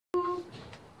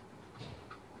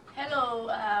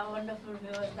our wonderful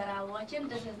viewers that are watching.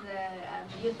 This is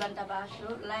the Youth Bantaba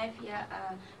show live here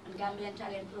on Gambian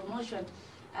Talent Promotion.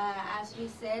 As we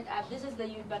said, this is the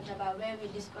Youth Bantaba where we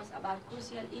discuss about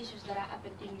crucial issues that are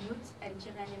affecting youths and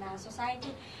children in our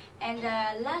society. And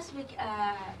last week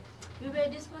we were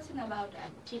discussing about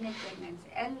teenage pregnancy,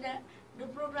 and the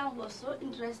program was so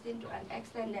interesting to an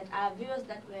extent that our viewers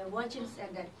that were watching said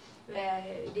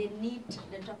that they need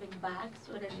the topic back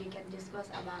so that we can discuss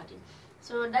about it.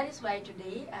 So that is why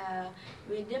today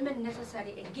we deem it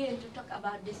necessary again to talk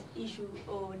about this issue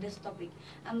or this topic.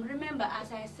 Remember,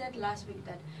 as I said last week,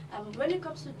 that when it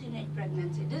comes to teenage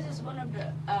pregnancy, this is one of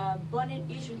the burning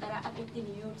issues that are affecting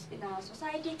youths in our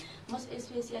society, most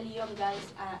especially young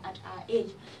girls at our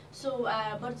age. So,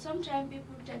 but sometimes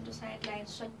people tend to sideline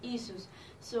such issues.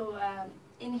 So,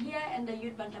 in here in the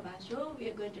Youth Bantaba show, we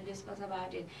are going to discuss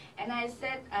about it. And I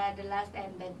said the last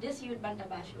time that this Youth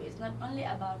Bantaba show is not only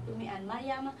about Oumie and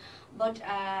Mariama, but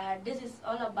this is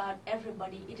all about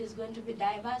everybody. It is going to be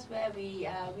diverse, where we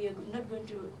are not going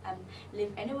to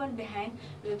leave anyone behind.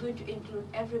 We are going to include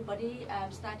everybody,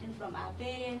 starting from our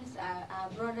parents, our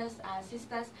brothers, our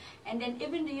sisters, and then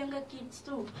even the younger kids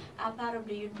too are part of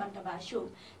the Youth Bantaba show.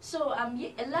 So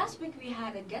last week we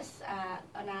had a guest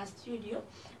on our studio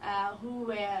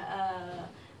who were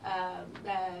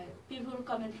people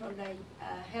coming from the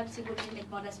Help Single Teenage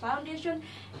Mothers Foundation,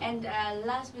 and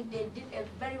last week they did a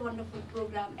very wonderful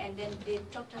program, and then they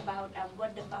talked about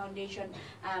what the foundation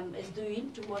is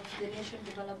doing towards the nation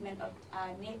development of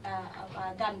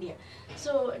Gambia.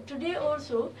 So today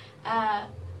also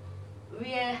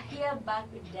we are here back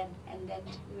with them, and then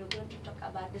we're going to talk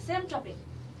about the same topic.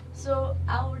 So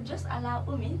I will just allow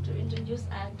Oumie to introduce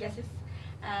our guests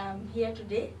here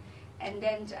today, and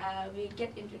then we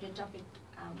get into the topic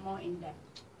more in depth.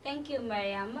 Thank you,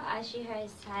 Mariama. As she has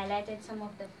highlighted some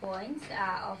of the points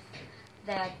of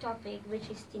the topic, which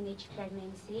is teenage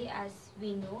pregnancy. As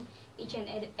we know, each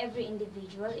and every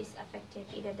individual is affected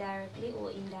either directly or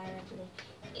indirectly.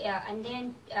 And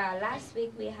then last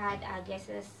week we had our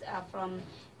guests from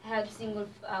Help Single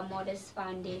Mothers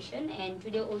Foundation, and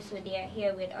today also they are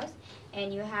here with us.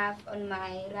 And you have on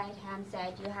my right hand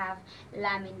side, you have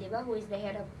Lamindeba, who is the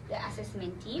head of the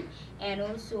assessment team, and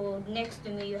also next to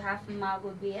me you have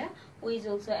Margot Beer, who is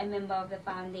also a member of the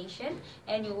foundation,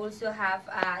 and you also have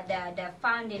the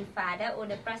founding father or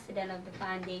the president of the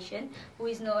foundation, who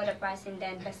is no other person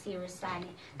than Basiru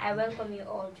Sani. I welcome you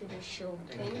all to the show.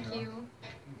 Thank you.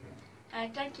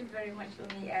 Thank you very much,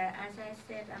 Oumie. As I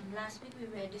said, last week we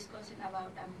were discussing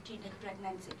about teenage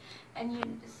pregnancy,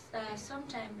 and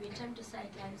sometimes we tend to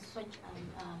sideline such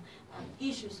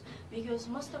issues because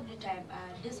most of the time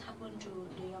this happened to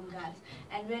the young girls,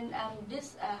 and when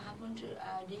this happened to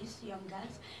these young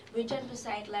girls, we tend to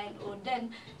sideline or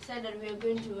then say that we are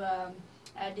going to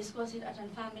discuss it at a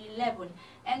family level.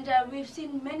 And we've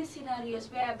seen many scenarios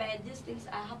whereby these things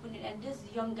are happening, and these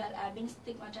young girls are being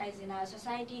stigmatized in our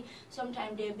society.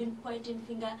 Sometimes they've been pointing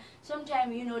finger,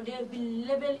 sometimes they've been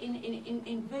labeled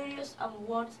in various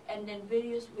words and then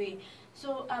various ways.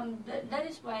 So that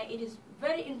is why it is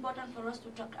very important for us to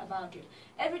talk about it.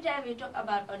 Every time we talk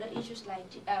about other issues like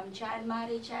child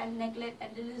marriage, child neglect,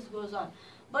 and the list goes on.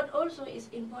 But also it's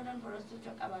important for us to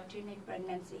talk about teenage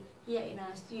pregnancy here in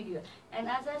our studio. And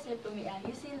as I said to me,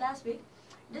 you see last week,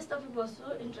 this topic was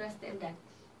so interesting that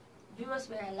viewers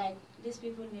were like, these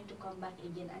people need to come back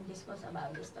again and discuss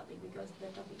about this topic because the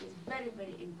topic is very,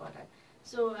 very important.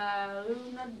 So we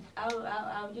will not,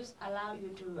 I'll just allow you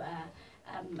to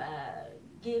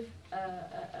give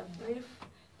a brief,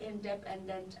 in-depth, and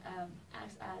then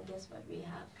ask our guests what they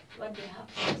have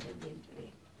for us again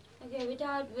today. Okay,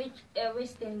 without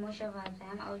wasting much of our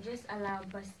time, I'll just allow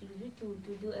Basiru to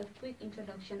do a quick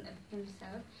introduction of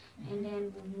himself, and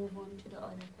then we'll move on to the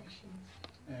other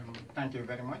questions. Thank you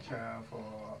very much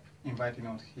for inviting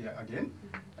us here again.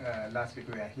 Last week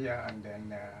we were here, and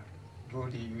then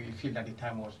really we feel that the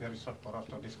time was very short for us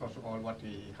to discuss all what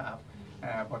we have,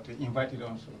 but invited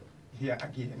us here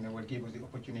again will give us the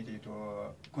opportunity to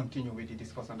continue with the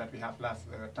discussion that we have last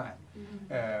time.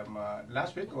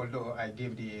 Last week, although I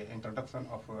gave the introduction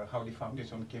of how the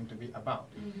foundation came to be about,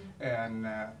 and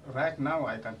right now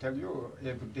I can tell you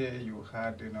every day you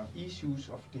had issues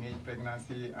of teenage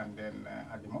pregnancy, and then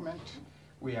at the moment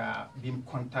we are being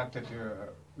contacted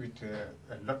with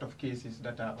a lot of cases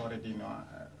that are already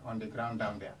on the ground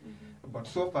down there. But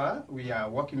so far we are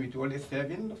working with all the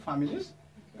 7 families,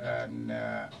 and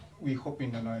we hope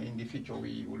in the future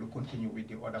we will continue with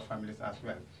the other families as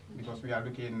well, because we are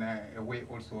looking a way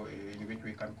also in which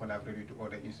we can collaborate with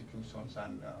other institutions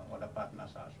and other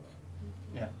partners as well.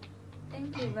 Yeah.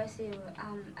 Thank you, Basil.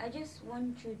 I just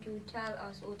want you to tell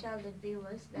us or tell the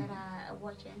viewers that are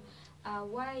watching,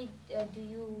 why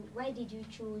did you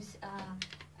choose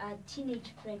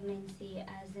teenage pregnancy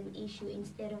as an issue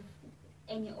instead of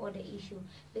any other issue?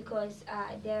 Because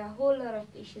there are a whole lot of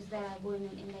issues that are going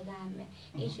on in the Gambia.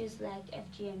 Issues like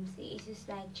FGMC, issues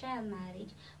like child marriage,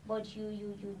 but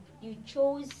you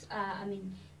chose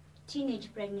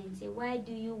teenage pregnancy. Why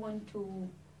do you want to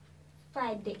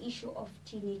fight the issue of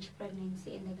teenage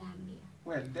pregnancy in the Gambia?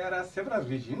 Well, there are several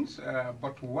reasons,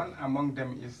 but one among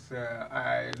them is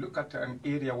I look at an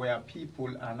area where people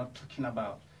are not talking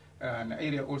about. An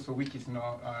area also which is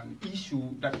not an issue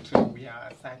that we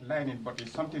are sidelining, but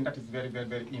it's something that is very, very,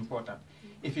 very important.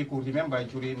 If you could remember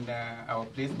during our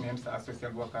placements as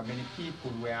social worker, many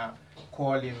people were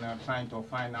calling, trying to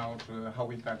find out how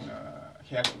we can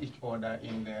help each other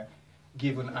in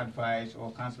giving advice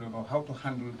or counseling or how to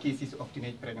handle cases of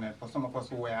teenage pregnancy for some of us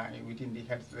who were within the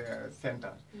health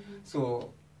center.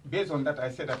 So based on that, I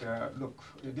said that, look,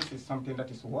 this is something that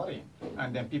is worrying,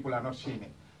 and then people are not seeing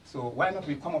it. So why not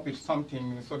we come up with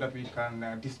something so that we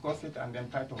can discuss it and then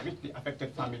try to reach the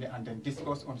affected family and then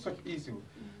discuss on such issue.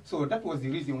 So that was the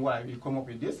reason why we come up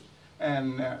with this.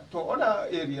 And to other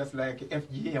areas like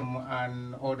FGM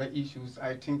and other issues,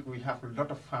 I think we have a lot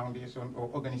of foundations or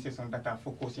organizations that are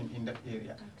focusing in that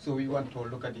area. So we want to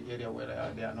look at the area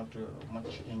where they are not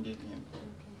much engaged in.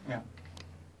 Yeah.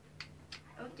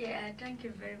 Okay, thank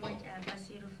you very much,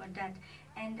 Basiru, for that.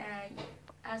 And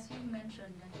as you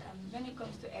mentioned, that when it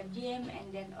comes to FGM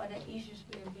and then other issues,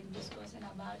 we have been discussing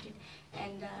about it.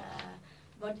 And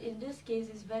but in this case,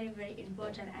 it's very, very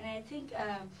important. And I think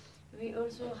we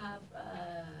also have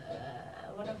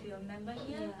one of your members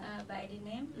here by the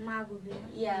name Magubi.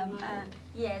 Yeah.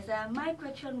 Yes. My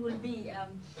question will be: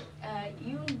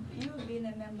 you've been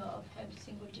a member of Help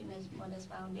Single Teenage Mothers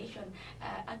Foundation.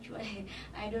 Actually,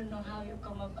 I don't know how you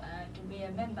come up to be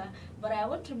a member, but I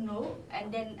want to know,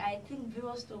 and then I think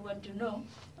viewers too want to know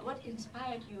what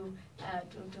inspired you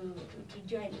to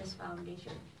join this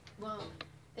foundation. Well,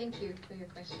 thank you for your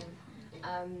question.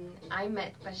 I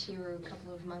met Bashiru a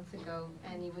couple of months ago,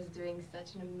 and he was doing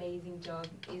such an amazing job.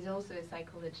 He's also a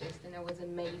psychologist, and I was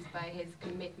amazed by his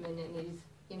commitment and his,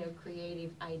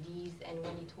 creative ideas. And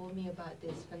when he told me about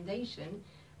this foundation,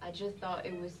 I just thought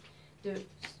it was the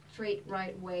straight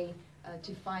right way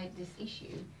to fight this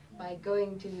issue by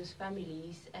going to those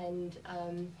families and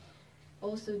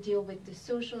also deal with the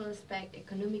social aspect,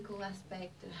 economical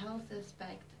aspect, the health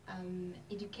aspect,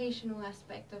 educational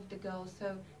aspect of the girls.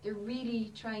 So they're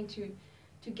really trying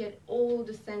to get all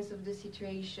the sense of the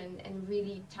situation and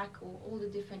really tackle all the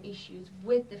different issues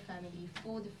with the family,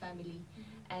 for the family.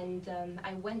 And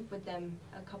I went with them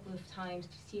a couple of times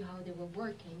to see how they were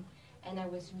working, and I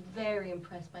was very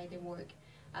impressed by their work.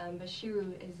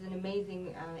 Bashiru is an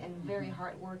amazing and very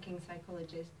hard-working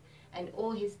psychologist, and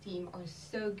all his team are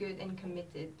so good and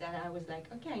committed that I was like,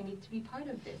 okay, I need to be part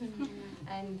of this.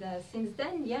 And since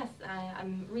then, yes,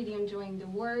 I'm really enjoying the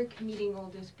work, meeting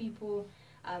all those people,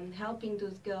 helping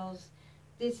those girls.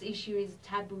 This issue is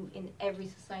taboo in every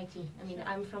society. I mean,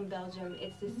 I'm from Belgium,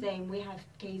 it's the same. We have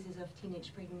cases of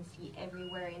teenage pregnancy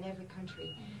everywhere, in every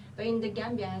country. But in the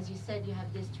Gambia, as you said, you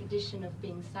have this tradition of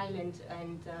being silent,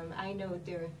 and I know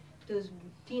those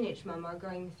teenage mom are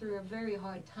going through a very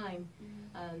hard time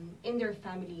in their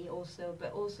family also,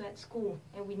 but also at school.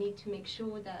 And we need to make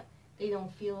sure that they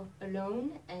don't feel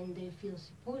alone and they feel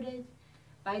supported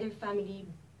by their family,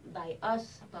 by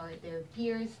us, by their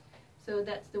peers. So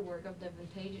that's the work of the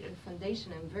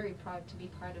foundation. I'm very proud to be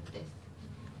part of this.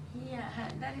 Yeah,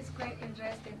 that is quite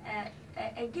interesting.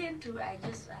 Again, too, I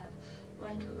just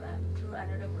want to throw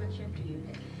another question to you.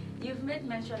 You've made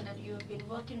mention that you've been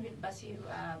working with Basiru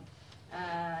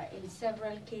in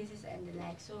several cases and the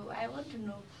like. So I want to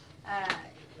know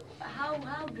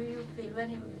how do you feel when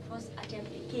you first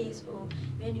attempt a case or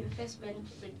when you first went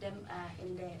with them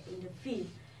in the field,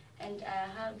 and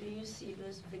how do you see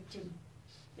those victims?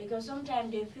 Because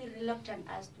sometimes they feel reluctant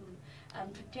as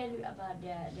to tell you about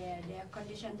their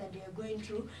condition that they are going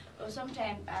through, or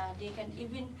sometimes they can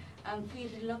even feel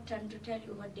reluctant to tell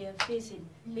you what they are facing,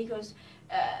 because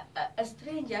a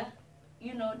stranger,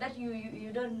 that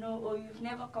you don't know or you've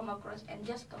never come across and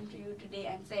just come to you today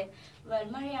and say, well,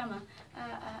 Mariama,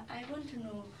 I want to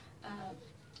know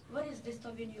what is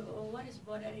disturbing you or what is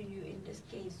bothering you in this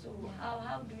case. So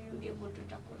how do you able to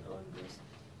tackle all this?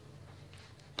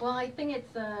 Well, I think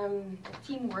it's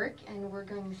teamwork, and we're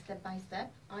going step by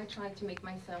step. I try to make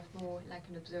myself more like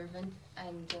an observant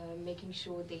and making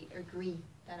sure they agree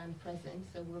that I'm present.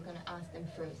 So we're going to ask them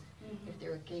first if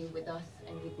they're okay with us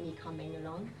and with me coming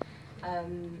along.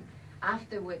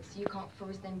 afterwards you can't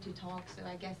force them to talk. So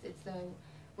I guess it's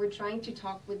we're trying to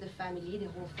talk with the family, the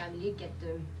whole family, get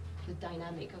the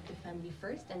dynamic of the family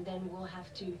first, and then we'll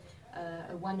have to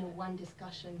a one-on-one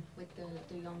discussion with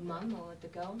the young mom or the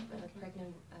girl,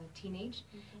 pregnant teenage.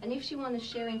 And if she wants to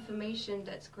share information,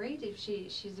 that's great. If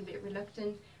she's a bit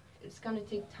reluctant, it's going to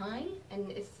take time, and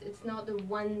it's not the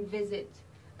one visit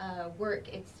work.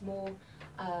 It's more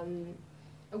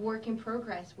a work in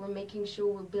progress. We're making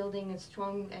sure we're building a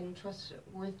strong and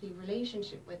trustworthy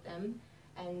relationship with them,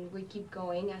 and we keep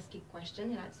going, asking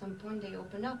questions, and at some point they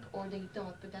open up or they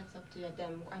don't, but that's up to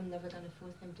them. I'm never going to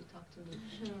force them to talk to me.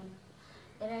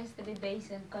 It has to be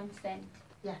based on consent.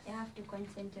 Yes. You have to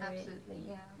consent to it.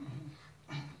 Absolutely.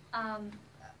 Yeah.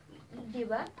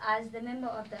 Diba, as the member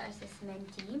of the assessment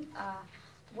team,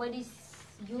 what is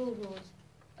your role?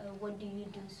 What do you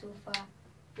do so far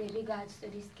with regards to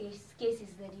these cases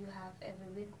that you have every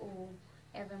week or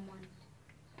every month?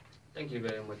 Thank you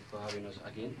very much for having us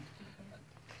again.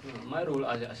 My role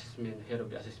as head of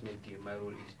the assessment team, my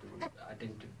role is to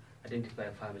identify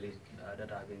families that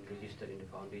have been registered in the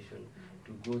foundation,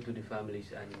 to go to the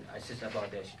families and assess about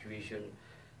their situation.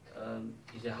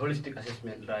 It's a holistic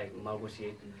assessment, like Margot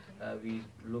said. We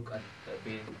look at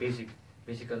the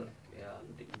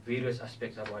various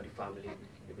aspects about the family,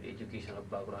 the educational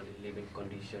background, the living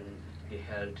condition, the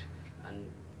health, and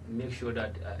make sure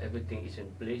that everything is in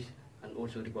place, and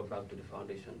also report back to the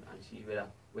foundation and see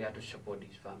where to support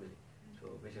this family. So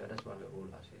basically that's what my role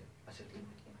as a assessment.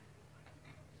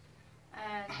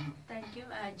 Thank you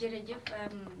jërëjëf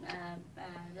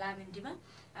Lamine Diba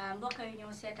mbokk yi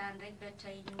ñoo seetaan rek ba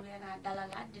tey ñu leen a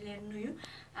dalalaat di leen nuyu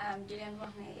di leen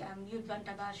wax ne Youth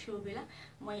Bantaba show bi la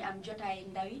mooy am jotaay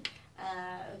ndaw yi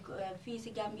fii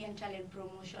si Gambian Talent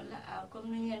Promotion la comme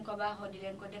ni ñu leen ko baaxoo di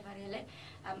leen ko defaree rek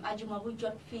ajuma bu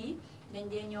jot fii dañ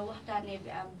dee ñëw waxtaanee bi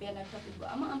am benn topic bu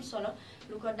am solo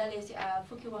lu ko dalee si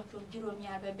fukki waxtu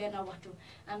juróom-ñaar ba benn waxtu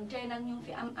tey nag ñu ngi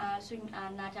fi am suñ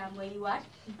naataango yi waat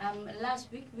last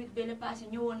week bële passé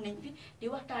ñëwoon nañ fi di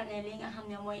waxtaanee li nga xam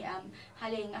ne mooy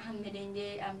xale yi nga xam ne dañ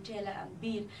dee teel a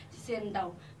biir si seen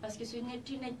ndaw parce que suñ ne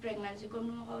teenage pregnancy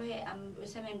comme ni ma ko waxee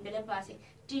semaine bële passé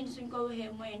teen suñ ko waxee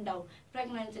mooy ndaw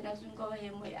pregnancy nag suñ ko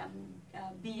waxee mooy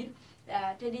biir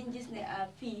te dañ gis ne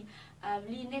fii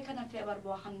lii nekk na feebar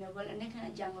boo xam ne wala nekk na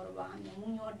jàngoro boo xam ne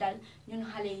mu ñoo dal ñun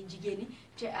xale yi jigéen ñi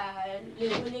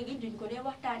te léegi duñ ko dee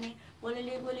waxtaanee wala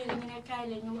léegi ñu ne kaay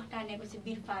leen ñu waxtaanee ko si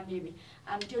biir famille bi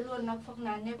te loolu nag foog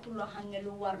naa nekkul loo xam ne lu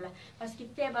war la parce que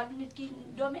feebar nit ki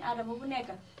doomi aadama bu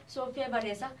nekk soo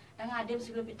feebaree sax dangaa dem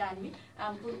si lopitaan bi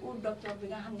pour ut docteur bi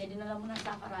nga xam ne dina la mën a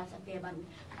saafaraal sa feebar bi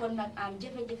kon nag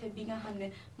jafe-jafe bi nga xam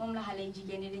ne moom la xale yi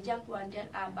jigéen ñi di jànkuwanteel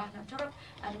baax na torop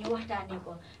ñu waxtaanee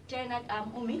ko tey nag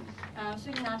Oumie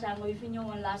suñu naataango yi fi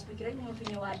ñëwoon last week rek ñoo fi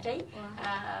ñëwaat tey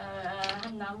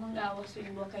xam naa mën ngaa wax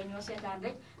suñu mbokk yi ñoo seetaan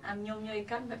rek ñoom ñooy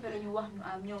kan ba pare ñu wax ñu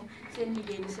ñoom seen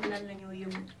liggéey bi si lan la ñoo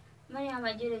yëngu.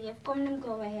 Mariama jërëjëf comme ni mu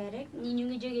ko waxee rek ñi ñu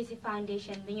ngi jógee si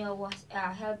foundation bi ñoo wax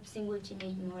help single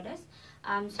teenage mothers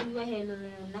suñu waxee loolu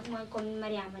noonu nag mooy comme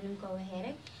Mariama ni mu ko waxee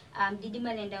rek di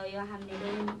dimbale ndaw yoo xam ne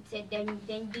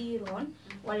dañ biiroon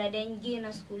wala dañ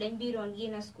génn school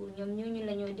ñoom ñooñu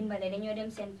la ñoo dimbale dañoo dem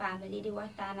seen famille di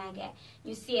waxtaan ak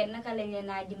ñu seet naka lañ leen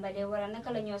a dimbale wala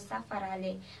naka la ñoo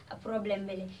saafaraale problème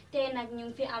bi tey nag ñu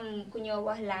ngi fi am ku ñoo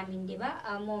wax Lamine Diba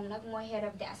moom nag mooy head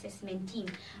of the assessment team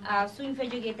suñ fa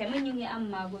jógee tamit ñu ngi am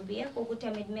Mago bi kooku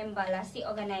tamit member la si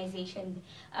organisation bi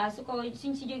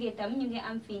suñ si jógee tamit ñu ngi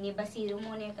am fii ni Basiru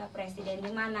moo nekk président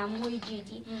bi maanaam mooy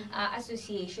jiiti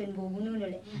association boobu noonu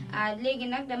la léegi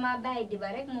nag dama bàyyi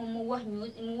Diba rek moom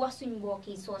mu wax suñ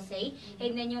mbokki soose yi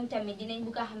xëy na ñoom tamit dinañ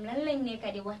bugg a xam lan lañ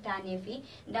nekk di waxtaanee fii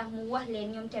ndax mu wax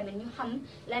leen ñoom tamit ñu xam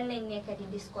lan lañ nekk di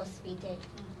discuss fii tey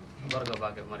barka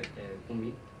baake mari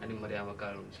Oumie ani Mariama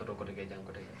Cham soto ko tege jang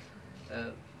ko tege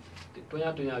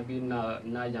tonya bi na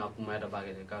jang ko mayda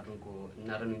baake de katun ko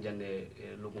naranu jande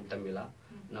lukum tamila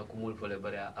na ko mul fole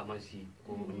bare amansi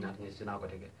ko natni sina ko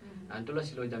tege antola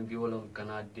silo jam bi wolon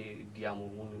kana de diamu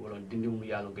mun wolon dindimu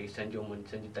yalo gay sanjo mon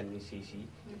sanji tanni sisi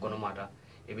kono mata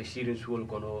e be sirin suol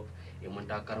kono e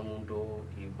monta karamum do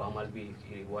e bamal be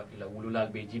la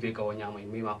wululal be jibe ka wanyama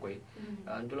mi makoy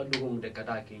antola dugum de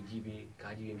kata ke jibe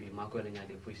ka jibe be makoy la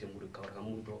nyaade foise mudu kawra ka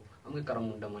mudo am nga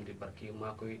karamum damande barki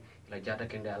makoy la jata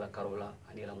kende ala karola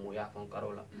ani la moya fon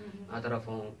karola atara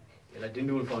fon la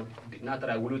dindiwul fon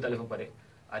natara wulu tale fa pare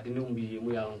adindum bi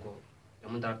mu yalon ko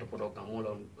amantara to podo kan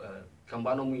molon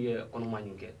kambano mu ye kono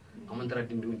manyinke amantara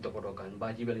dindiwul to podo kan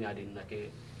ba jibe la nyaade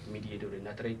nake mediator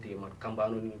na traité ma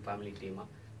kambano ni family tema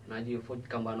naji fo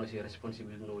kambano si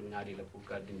responsible no nyaade la pour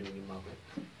garder ni ma ko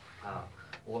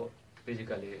wo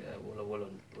basically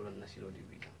wolon nasilo di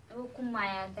bi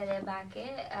kumaya tele bake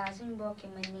suñ bokki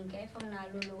man ninke foog naa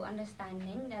loolu understand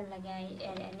nañ dal la gaay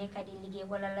nekk di liggéey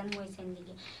wala lan mooy seen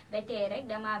liggéey ba tey rek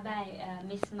dama bàyyi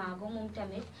Miss Mago moom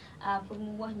tamit pour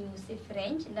mu wax ñu si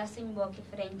French ndax suñ bokki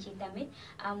French yi tamit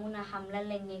mun a xam lan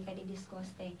lañ nekk di discuss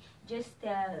tey just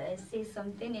say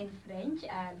something in French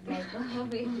like what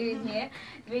we're doing here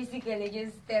basically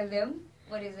just tell them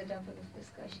what is the topic of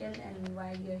discussion and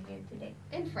why you're here today.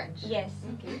 In French? Yes.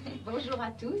 Okay. Bonjour à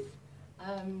tous.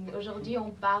 Aujourd'hui,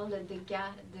 on parle des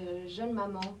cas de jeunes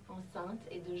mamans enceintes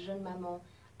et de jeunes mamans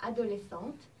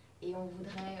adolescentes. Et on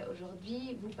voudrait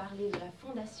aujourd'hui vous parler de la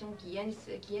fondation qui aide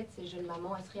ces jeunes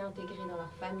mamans à se réintégrer dans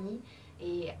leur famille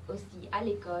et aussi à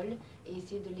l'école et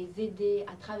essayer de les aider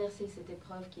à traverser cette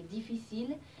épreuve qui est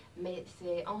difficile. Mais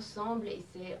c'est ensemble et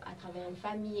c'est à travers une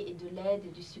famille et de l'aide et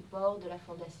du support de la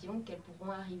fondation qu'elles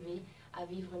pourront arriver à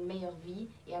vivre une meilleure vie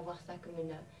et avoir ça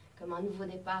comme un nouveau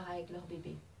départ avec leur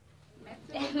bébé.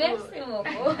 Merci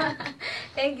beaucoup.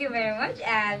 Thank you very much.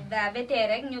 Ba tey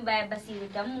rek ñu bàyyi Basiru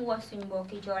tam mu wax suñu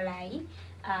mbokki joolaa yi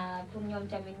pour ñoom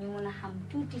tamit ñu mun a xam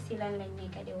tuuti si lan lañ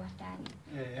nekk di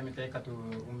waxtaanee. Emite katu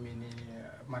Oumie ni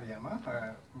Mariama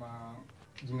ma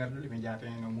jingal mi jaate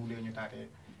no muule ñu taate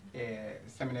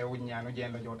semene wuññaano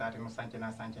jeen lo jowtaate no sanche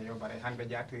yo bare hanɓe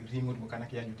jaat rimut bu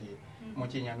kanak yajuti mo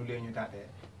ciñanu le ñu taate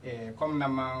comme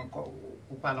nam ko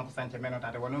upalon ko sanche meno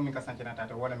taate wono mi ka sanche na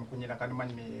taate wala mi kuñila kan man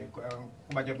mi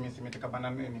kuba jot mi simiti ka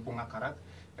banan ni ku ngakarak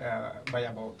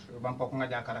baya bot bam ko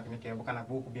ngaja karak ni ke bu kanak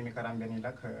bu ku bi mi karambe ni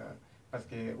lak parce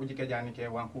que uji ke jani ke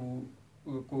wanku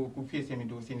ku fiese mi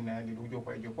do sinna li du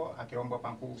jopo e jopo ake ombo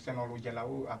panku senolu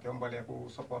jelaw ake ombo le ku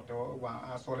supporto wa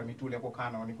asola mi tule ko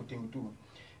kano ni ku tingu tu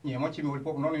ni mo ci mi wol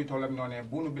pop non ni tolam noné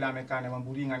bunu bilame kané man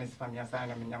buri ngani famia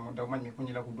sana mi nyam do man mi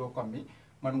kunyila ku do kommi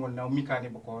man ngol naw mi kané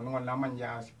boko ngol la man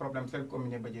ya si problème sel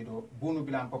commune beje do bunu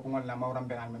bilam pop ngol la mawram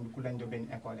benan man ku lanjo ben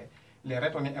école le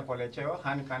retoni école ceo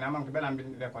hani kané am ko belam bi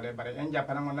l'école bare en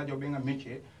jappana ngol la jo be nga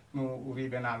métier no uri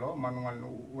benalo man ngol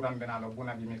uram benalo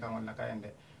buna bi mi ka ngol la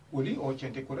kayende oli o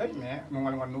cente kuray mais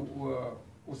ngol ngol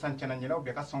usancana ñilaw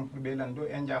be ka son pour be lando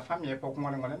en ja famille ko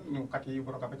ngol ngol ni kati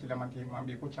broka be ci lamanti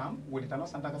mambi ko cham woli tano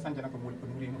santa ka sancana ko woli ko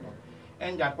muri mu to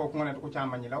en ja ko ngol ko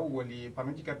cham ñilaw woli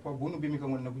panu ci kat ko bunu bi mi ko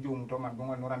ngol na bu jomu to man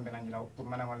ngol no rambe na ñilaw pour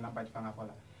mana ngol na baj fanga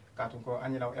fola katu ko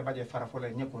ñilaw e baje fara fola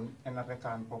ñekon en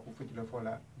rekan ko ko futile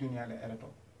fola dunia le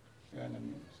ereto yana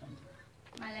mi sant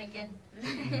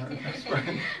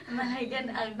Malagan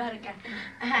albarka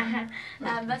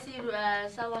Basiru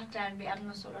sa waxtaan bi am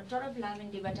na solo torop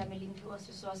Lamin di batami liñ fi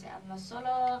aussi soose am na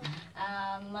solo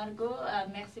Margot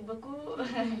merci beaucoup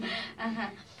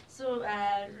so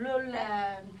loolu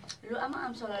lu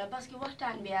am solo la parce que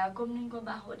waxtaan bi comme niñ ko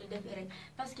baaxoo di defee rek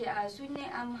parce que suñ ne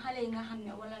am xale yi nga xam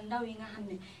ne wala ndaw yi nga xam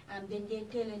ne dañ dee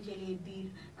teel a jëlee biir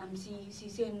si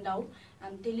seen ndaw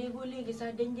te léegi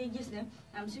sax dañ dee gis ne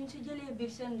suñ si jëlee biir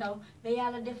seen ndaw ba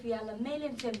yàlla def yàlla may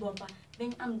leen seen boppa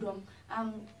dañ am doom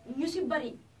ñu si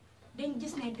bari dañ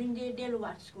gis ne duñ dee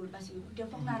delluwaat school parce que te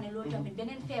foog naa ne loolu tamit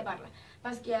beneen feebar la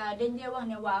parce que dañ dee wax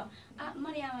ne waaw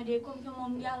Mariama de comme que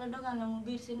moom yàlla dogal na mu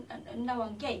biir si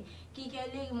ndawam kay kii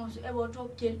kay léegi moom su eboo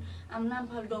toog cël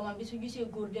nampal doomam bi su gisee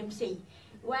góor dem sëy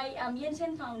waaye yéen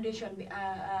seen foundation bi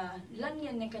lan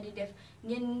ngeen nekk di def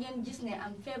ngeen gis ne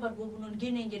feebar boobu noonu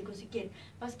génnee ngeen ko si kër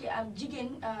parce que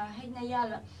jigéen xëy na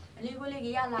yàlla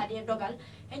léegi yàlla dee dogal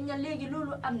xëy na léegi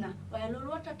loolu am na waaye loolu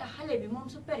warta tax xale bi moom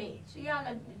su peree su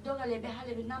yàlla dogalee ba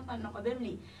xale bi nampal na ko bem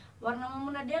lii war na ma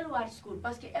mun a delluwaat school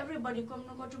parce que everybody comme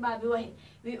ni ko tubaab bi waxee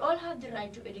we all have the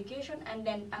right to education and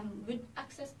then with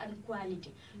access and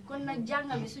quality kon nag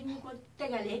jànga bi suñu ko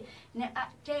tegalee ne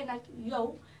tey nag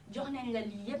yow jox nañ la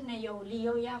lii yëpp ne yow lii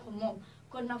yow yaa ko moom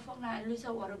kon nag foog naa lu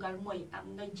sa warugal mooy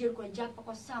nga jël ko jàpp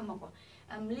ko sàmm ko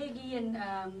léegi yéen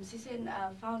si seen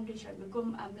foundation bi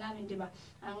comme Lamin Diba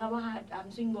nga waxaat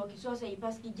suñ mbokki soose yi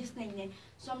parce que gis nañ ne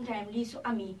sometimes lii su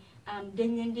amee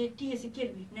dañ leen dee téye si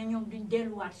kër bi ne ñoom duñ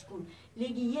delluwaat school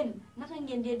léegi yéen naka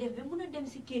ngeen dee def ba mun a dem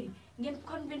si kër yi ngeen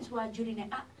convince waa juri ne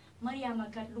Mariama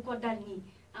kat lu ko dal nii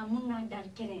mun naa dal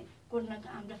keneen kon nag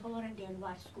dafa war a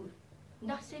delluwaat school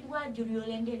ndax seen waajur yoo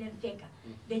leen dee leen fekka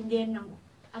dañ dee nangu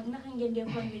ak naka ngeen dee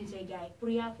convince gars yi pour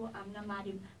yaa fo na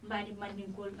mbaadi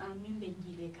mandinkol min ɓe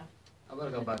jiile kam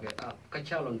abarka bage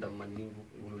kaccalon dam man ni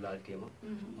wululal tema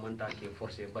man ta ke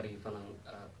forcé bari fanan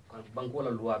banque wala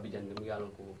loi bi jande mu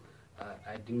yalon ko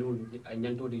a dinul a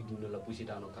nyantode dinul la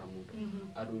pusitano karamuto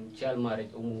adum cialma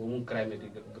rek mum crime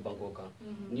de banko kan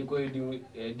ni koy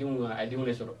dimu a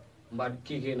dimune soro mbad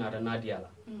kike na da nadiala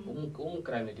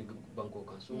crime de banko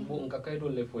kan so bo ka kaydo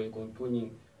le foy ko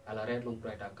toni ala red long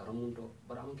preta karamuto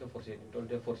bara am ke forcé to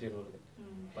de forcé no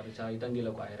par ça itandi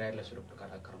la ko ay red la soro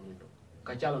kata karamuto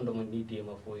kacalo ndo ni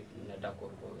tema fo na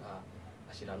d'accord ko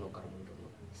asira no karamundo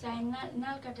say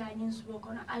nal kata nyin subo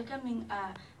kono alkamin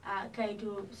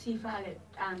kayto sifale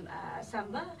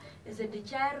samba is it the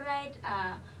child right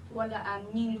wala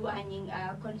nyin luwa nyin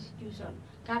constitution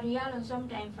kadu yalon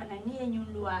sometime fana ni nyin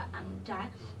luwa ta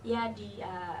ya di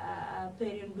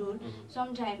period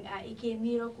sometime ike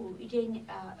miro ku ite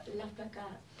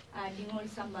lafaka dingol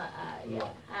samba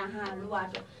luwa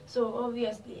to so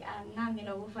obviously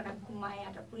ngamina wo fana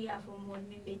kumaya ta priya fo mon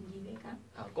mi benjibe kan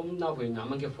comme na fo na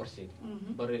manke forcer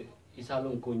bare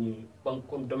isalon ko ni bank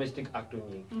comme domestic acte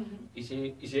ni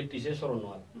ise soro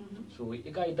no so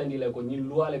ika itandi le ko ni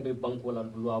loi le be bank wala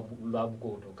loi bu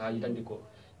ko to ka itandi ko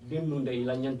binnu nde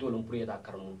ila nyantolon pour yeta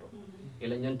karmundo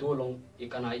ila nyantolon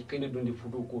ikana ikene dondi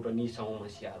fudu ko to ni sawo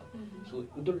masiala so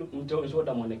ndol so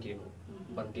da mone keno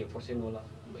bante forcer no la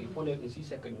il faut ne si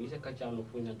c'est que ni c'est ka tiano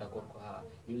fu nyanta ko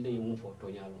ni le mu fo to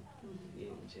nyalo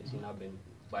c'est sina ben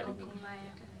badi bi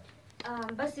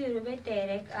Basiru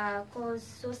beterek cause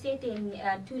society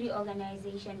turi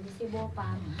organization bisi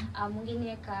bopam mungi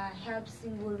neka help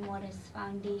single mothers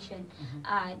foundation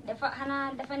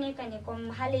dafa neka ne comme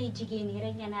xalé jigéen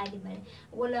rek ñana dimbal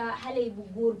wala xalé bu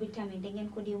goor bi tamit da ngeen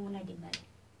ko di mëna dimbal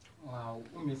waaw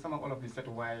Oumie sama olof bi set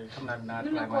waaye xam naa dinaa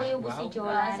mën na ko yóbbu si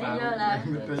Joola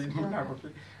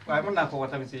waaye mën naa ko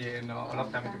wax tamit si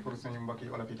olof tamit pour suñu mbokki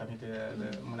olof yi tamit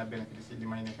mën a bénéficier si li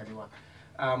may nekk di wax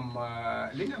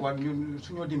li nga war ñun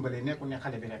suñoo dimbalee nekkul ne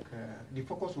xale bi rek di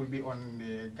focus will be on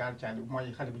the girl child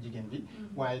mooy xale bu jigéen bi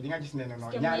waaye di nga gis ne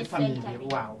non ñaari famille bi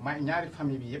waaw ñaari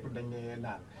famille bi yëpp dañ ne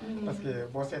laal parce que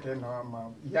boo seetee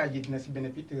no yaay ji dina si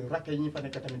bénéfice rakk yi ñi fa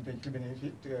nekk tamit dañ ci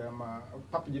bénéfice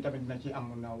pap ji tamit dina ci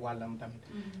am na wàllam tamit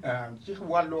ci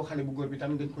wàllu xale bu góor bi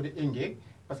tamit dañ ko di engage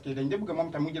parce que dañ de bëgg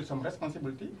moom tam mu jël some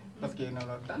responsibility parce que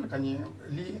noonu daanaka ñi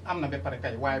lii am na ba pare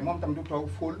kay waaye moom tam du toog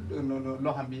fóol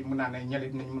loo xam bi mun naa ne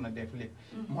ñalit nañ mën a def lépp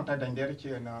moo tax dañ der ci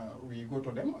wi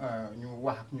góoto dem ñu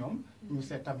wax ak ñoom ñu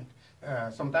seet tamit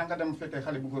sometimes nga dem fekkee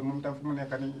xale bu góor moom tam fu mu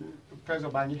nekk ni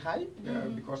trésor baa ngi xaay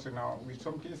because now with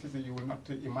some cases you will not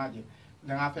imagine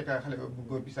da ngaa fekk xale bu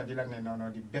góor bi sax di la ne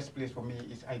non the best place for me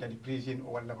is either the prison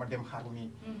wala ma dem xaru nii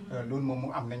loolu moom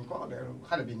mu am nañ ko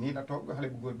xale bi nii la toog xale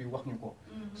bu góor bi wax ñu ko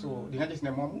so di nga gis ne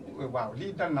moom waaw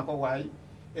lii dal na ko waaye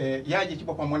yaay ji ci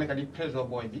boppam moo nekk di trésor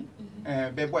boy bi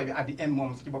ba boy bi at the end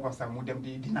moom ci boppam sax mu dem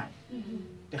di dinaay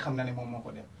te xam na ne moom moo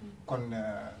ko def kon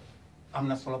am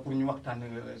na solo pour ñu waxtaan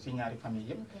si ñaari famille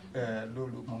yëpp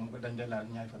loolu moom dañ de laal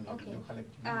ñaari famille yëpp ñu xale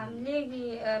bi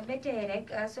léegi ba tey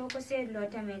rek soo ko seetloo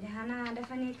tamit xanaa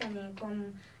dafa nekk ne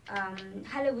comme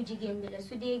xale bu jigéen bi la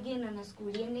su dee génn na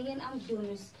school yéen da ngeen am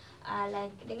bonus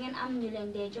like da ngeen am ñu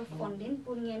leen dee jox funding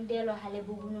pour ngeen delloo xale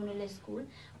boobu noonu la school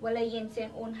wala yéen seen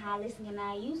own xaalis ngeen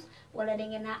a use wala da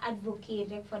ngeen a advocate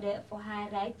rek for her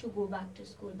right to go back to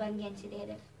school ba ngeen si dee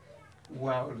def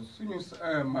waaw suñu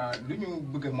lu ñu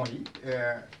bëgg mooy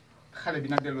xale bi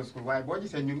nag delloo school waaye boo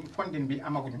gisee ñun funding bi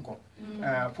amaguñu ko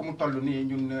fu mu toll nii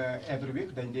ñun every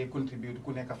week dañ dee contribuer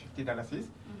ku nekk $50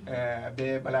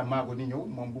 ba balaa maago ni ñëw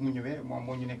moom bu mu ñëwee moom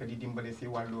moo ñu nekk di dimbale si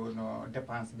wàllu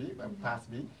dépense bi pass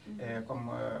bi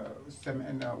comme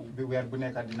semaine bi weer bu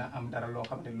nekk dina am dara loo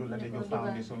xam ne loolu la day jox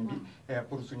foundation bi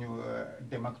pour suñu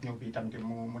dem ak ñëw bi tamit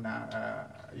mu mun a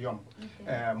yomb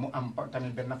mu am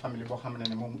tamit benn famille boo xam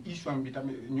ne moom issue bi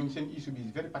tamit ñun seen issue bi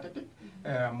very pathétique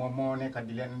moom moo nekk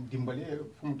di leen dimbale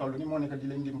fu mu toll ni moo nekk di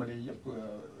leen dimbale yëpp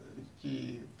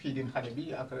ci fii din xale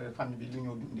bi ak famille bi lu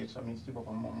ñoo dundee sami si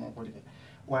boppam moom moo ko defee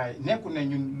waaye nekkul ne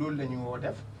ñun loolu la ñu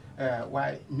def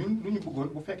waaye ñun lu ñu bëggoon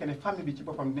bu fekkee ne famille bi ci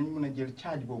boppam dañ mën a jël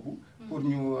charge boobu pour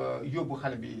ñu yóbbu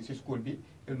xale bi si school bi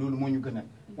loolu moo ñu gënal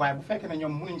waaye bu fekkee ne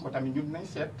ñoom mënuñ ko tamit ñun nañ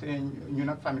seet ñun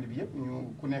ak famille bi yëpp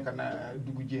ñu ku nekk na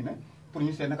dugg jéena pour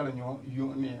ñu seet naka la ñoo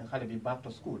yónnee xale bi back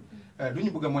to school lu ñu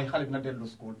bëgg mooy xale bi na dellu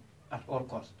school at all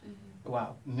cost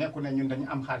waaw nekkul ne ñun dañu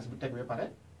am xaalis bu teg ba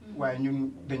pare waaye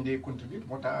ñun dañ dee contribuer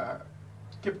moo tax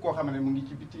képp koo xam ne mu ngi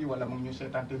ci biti wala mu ngi ñu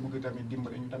seetaante bëgg tamit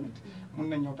dimbale ñu tamit mun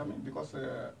nañ ñëw tamit because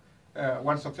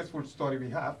one successful story we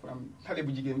have xale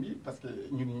bu jigéen bi parce que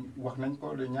ñun wax nañ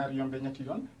ko ñaari yoon ba ñetti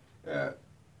yoon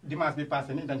dimanche bi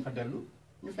passé ni dañ fa dellu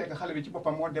ñu fekk xale bi ci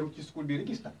boppam moo dem ci school bi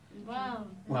register waaw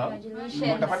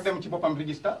moo dafa dem ci boppam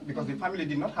register because the family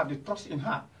did not have the trust in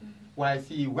her waaye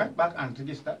she went back and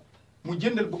register mu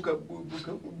jëndal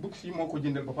bukk si moo ko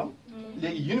jëndal boppam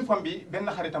léegi uniforme bi benn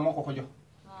xaritam moo ko jox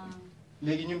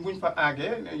léegi ñun buñ fa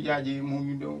aagee yaay ji mu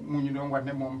ñu doon war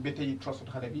ne moom ba tey trust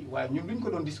xale bi waaye ñun luñ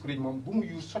ko doon discourage moom bu mu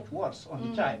use such words on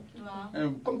the child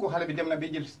comme que xale bi dem na ba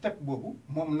jël step boobu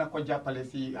moom na ko jàppale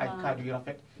si ay cadre yu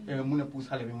rafet mun a pousse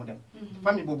xale bi mu dem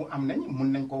famille boobu am nañ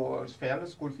mun nañ ko fayal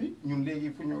school fii ñun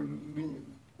léegi fu ñu luñ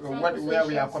where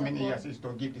we are coming here is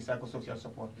to give the psychosocial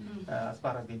support as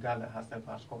far as the girl herself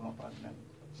has come up and then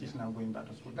she's now going back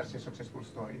to school. That's a successful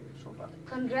story so far.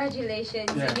 Congratulations.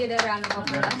 Yeah. Give a round of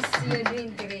applause. You're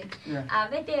doing great. Yeah.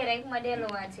 Rek modelo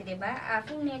wat si deba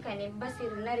fu nekk ni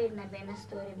Basir narib na benn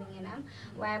story bi ngeen am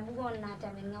waaye bëggoon naa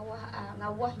tamit nga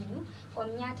wax ñu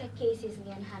comme ñaata cases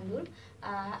ngeen handle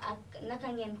ak naka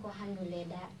ngeen ko handle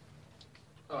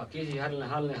daal. Cases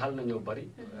hal na ñoo bari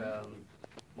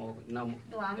mo nam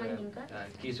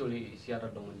case oli siara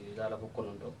dong ni dala ko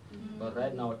konondo but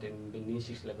right now ten been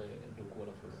 6 level do ko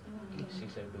la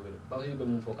 6 level do ba ci be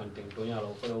mum fokante to ñala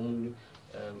ko mum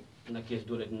na case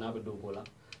dole na be do ko la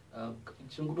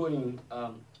sungu do ni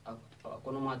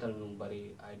kono matal num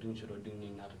bari ay dun so do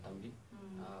dinni na tambi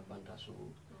banta su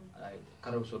ay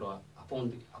karaw so do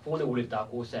afonde wulita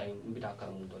ko say mbita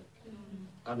karam dol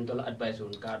kan dol advice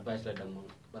on ka advice la dam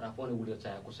bara afonde wulita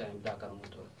say ko say mbita karam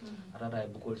dol arata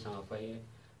bu ko sama fay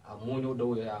a moño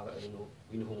do ya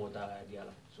ino mo ta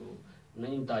diala so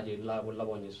nañ taje la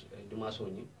woni dimaso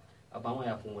ni abama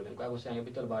ya fumo len ko say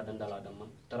bitel ba dandala dam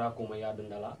tara ko ma ya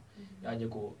dandala ya je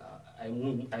ko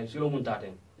ay silo mun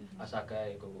taten asaka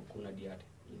ko kuna diate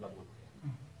lamon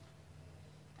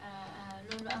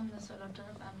loolu am na solo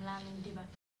trop am Lamin Diba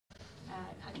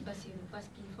ak Basiru parce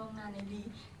que foog naa ne lii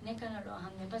nekk na loo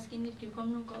xam ne parce que nit ki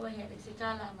comme nu ko waxee rek si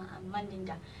kaalaama am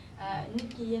mandinka nit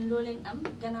ki yéen loo leen am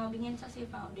gannaaw bi ngeen sasee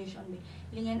foundation bi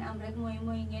li ngeen am rek mooy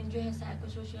ngeen joxe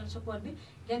psychosocial support bi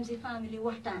dem si famille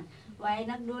waxtaan waaye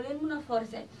nag doo leen mun a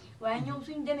forcer waaye ñoom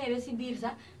suñ demee ba si biir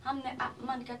sax xam ne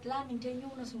man kat Lamin tey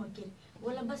ñëw na suma kër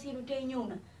wala Basiru tey ñëw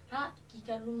na kii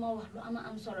kat lu ma wax lu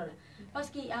am solo la parce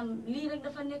que lii rek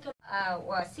dafa nekk.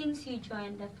 Well, since you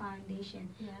joined the foundation,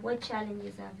 what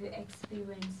challenges have you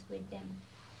experienced with them?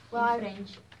 Well,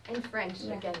 in French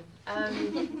again.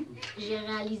 J'ai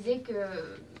réalisé que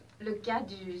le cas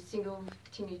du single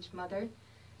teenage mother,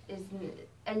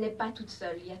 elle n'est pas toute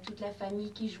seule. Il y a toute la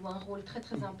famille qui joue un rôle très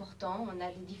très important. On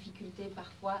a des difficultés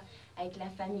parfois avec la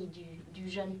famille du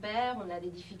jeune père, on a des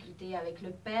difficultés avec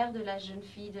le père de la jeune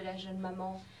fille, de la jeune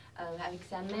maman, avec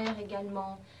sa mère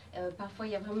également. Parfois,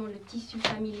 il y a vraiment le tissu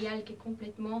familial qui est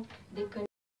complètement déconnecté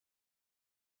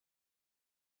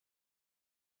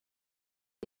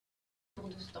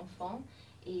de cet enfant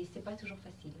et c'est pas toujours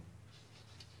facile.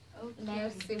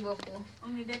 Merci beaucoup.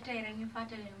 Oumie ba tey rek ñu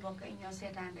fàttali mbokk yi ñoo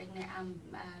seetaan rek ne am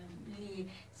lii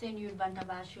seen Youth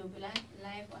Bantaba show bi la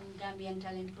live on Gambian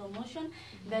Talent Promotion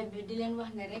bi di leen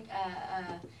wax ne rek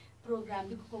programme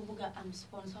bi ko bëgg a am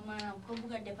sponsor maanaam ko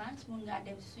bëgg a dépense mun ngaa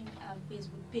dem si suñu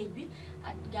Facebook page bi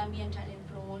at Gambian Talent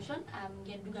Promotion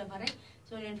ngeen dugal fa rek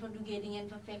soo leen fa duggee di ngeen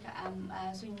fa fekk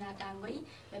suñu naataango yi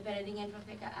ba pare di ngeen fa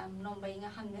fekk nomba yi nga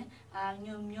xam ne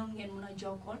ñoom ngeen mën a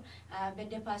jokkool ba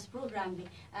dépasse programme bi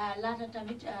laata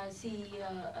tamit si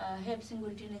Help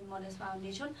Single Teenage Mothers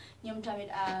Foundation ñoom tamit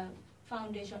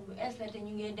foundation bu la te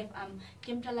ñu ngi def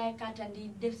kéemtalaay kàttan di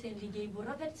def seen liggéey bu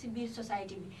rafet si biir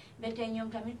society bi ba tey ñoom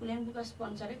tamit ku leen bëgg a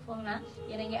sponsor rek foog naa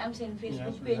yéen a ngi am seen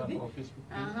Facebook page bi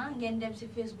ngeen dem si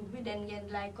Facebook bi den ngeen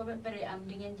like ko ba pare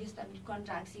di ngeen gis tamit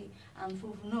contact si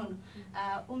foofu noonu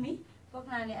Oumie foog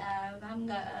naa ne xam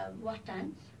nga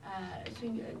waxtaan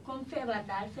suñ comme feebar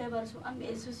daal feebar su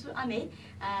amee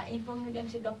il faut ñu dem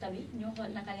si docteur bi ñu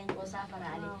xool naka lañ koo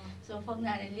saafaraale so foog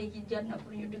naa ne léegi jot na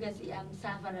pour ñu dugga si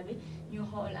saafara bi ñu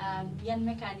xool yan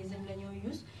mécanisme la ñoo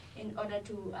use in order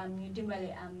to ñu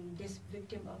dimbale this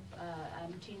victim of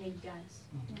teenage girls.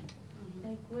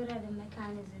 Like what are the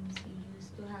mechanisms you use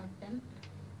to help them?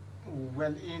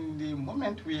 Well, in the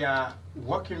moment we are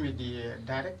working with the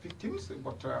direct victims,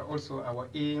 but also our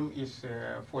aim is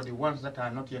for the ones that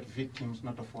are not yet victims,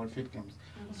 not of all victims.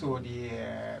 So the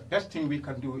best thing we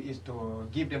can do is to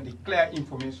give them the clear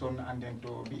information and then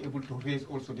to be able to raise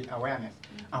also the awareness.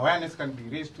 Awareness can be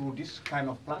raised through this kind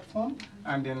of platform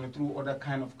and then through other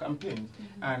kind of campaigns.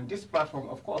 And this platform,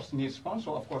 of course, needs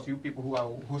sponsor. Of course, you people who are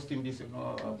hosting this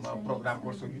program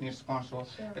also, you need sponsor.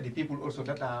 The people also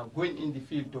that are going in the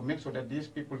field to make sure that these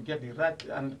people get the right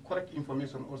and correct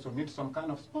information also need some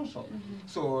kind of sponsor.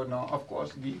 So now, of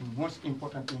course, the most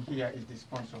important thing here is the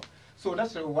sponsor. So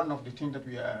that's one of the things that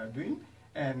we are doing.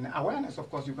 And awareness, of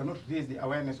course, you cannot raise the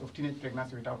awareness of teenage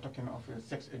pregnancy without talking of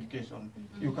sex education.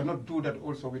 You cannot do that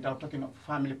also without talking of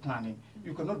family planning.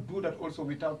 You cannot do that also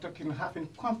without having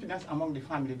confidence among the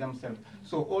family themselves.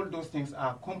 So all those things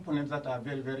are components that are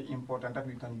very, very important that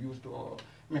we can use to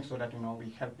make sure that we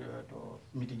help to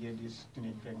mitigate this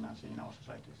teenage pregnancy in our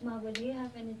societies. Margaret, do you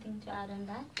have anything to add on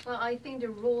that? Well, I think the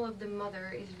role of the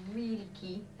mother is really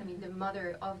key. I mean, the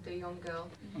mother of the young girl,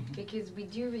 because we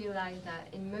do realize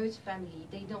that in most families, pregnancy,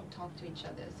 they don't talk to each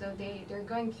other. So they're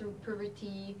going through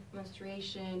puberty,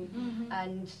 menstruation,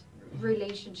 and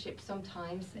relationships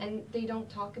sometimes, and they don't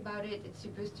talk about it. It's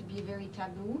supposed to be very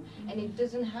taboo, and it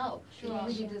doesn't help. Sure. It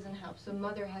really doesn't help. So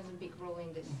mother has a big role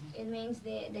in this. It means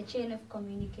the chain of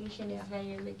communication is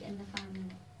very weak in the family.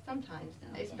 Sometimes,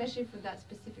 Okay. especially for that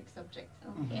specific subject.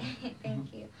 Okay,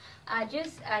 thank you.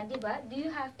 Diba, do you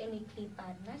have any key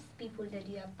partners, people that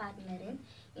you are partnering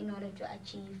in order to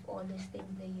achieve all these things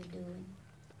that you're doing?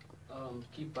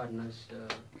 Key partners,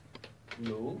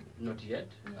 no, not yet.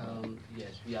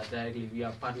 Yes, we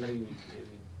are partnering with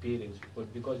parents,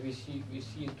 but because we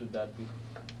see to that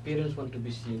parents want to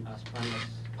be seen as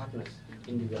partners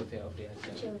in the welfare of their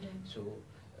children. So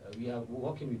we are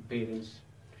working with parents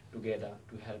together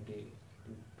to help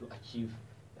to achieve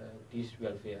this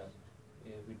welfare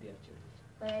with their children.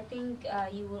 But I think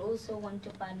you will also want to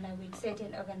partner with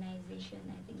certain organization,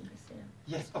 I think so.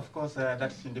 Yes, of course,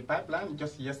 that's in the pipeline.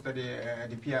 Just yesterday,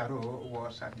 the PRO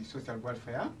was at the social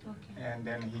welfare, and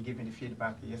then he gave me the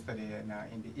feedback yesterday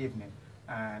in the evening.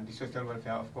 And the social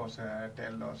welfare, of course,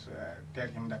 tell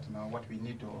him that what we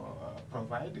need to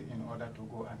provide in order to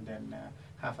go and then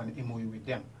have an MOU with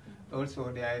them.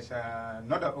 Also, there is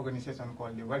another organization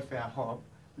called the Welfare Hub.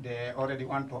 They already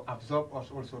want to absorb us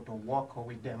also to work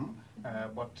with them,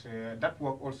 but that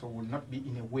work also will not be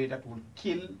in a way that will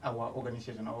kill our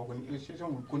organization. Our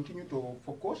organization will continue to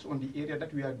focus on the area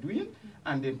that we are doing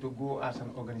and then to go as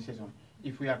an organization.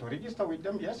 If we are to register with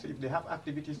them, yes, if they have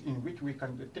activities in which we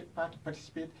can take part,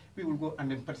 participate, we will go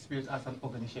and then participate as an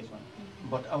organization.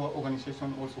 But our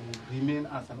organization also will remain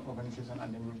as an organization,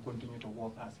 and then we will continue to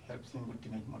work as Help Single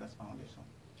Teenage Mothers Foundation.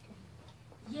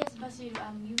 Yes, Basil,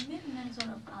 you made mention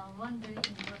of one very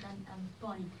important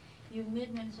point. You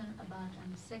made mention about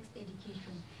sex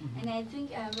education. And I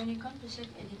think when it comes to sex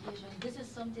education, this is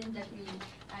something that we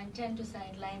intend to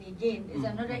sideline again. It's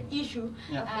another issue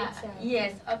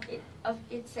yes, of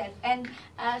itself. And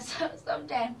so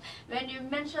sometimes when you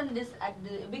mention this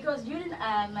because during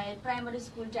my primary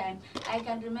school time, I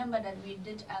can remember that we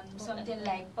did something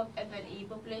like POP-FLE,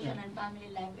 Population and Family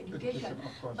Life Education.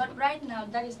 But right now,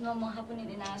 that is no more happening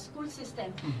in our school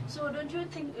system. So don't you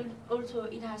think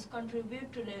it has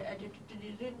contributed to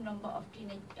the great number of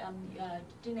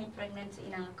teenage pregnancy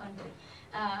in our country?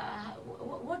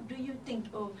 What do you think,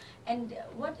 and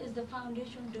what is the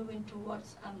foundation doing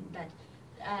towards that?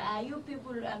 Are you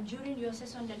people, during your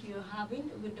session that you're having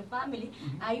with the family,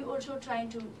 are you also trying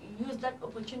to use that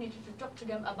opportunity to talk to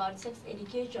them about sex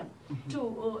education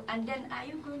too? And then are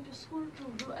you going to school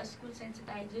to do a school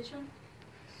sensitization?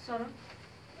 Sorry?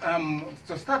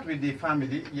 To start with the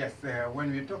family, yes,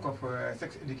 when we talk of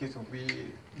sex education,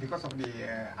 because of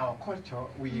our culture,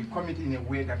 we commit in a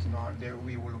way that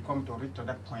we will come to reach to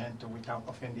that point without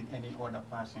offending any other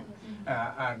person.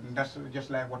 And that's just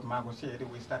like what Margot said.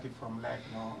 We started from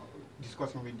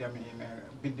discussing with them in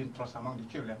building trust among the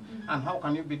children. And how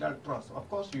can you build that trust? Of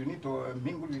course, you need to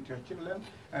mingle with your children.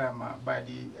 By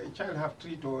the child have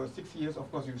 3 to 6 years,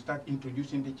 of course, you start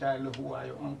introducing the child, who are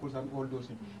your uncles and all those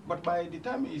things. But by the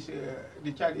time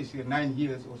the child is 9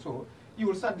 years or so, you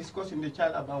will start discussing the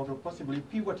child about possibly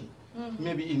puberty.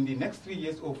 Maybe in the next 3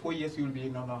 years or 4 years, you will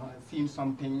be seeing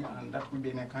something, and that will be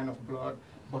in a kind of blood.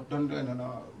 But don't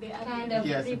kind of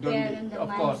yes, preparing the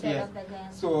mindset of the girl.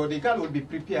 So the girl will be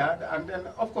prepared, and then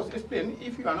of course explain,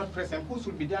 if you are not present, who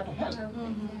should be there to help?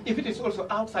 If it is also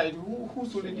outside, who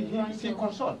should he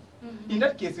consult? In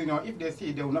that case, if they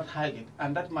see, they will not hide it,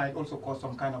 and that might also cause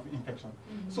some kind of infection.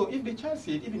 So if the child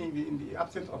see it, even in the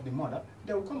absence of the mother,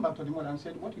 they will come back to the mother and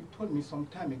say, what you told me some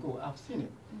time ago, I've seen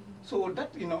it. So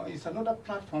that is another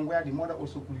platform where the mother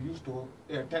also could use to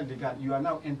tell the girl, you are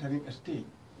now entering a stage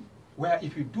where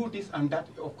if you do this and that,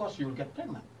 of course you will get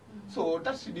pregnant. So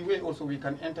that's the way also we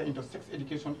can enter into sex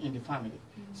education in the family.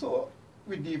 So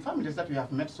with the families that we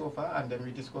have met so far, and then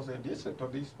we discussed this to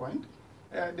this point,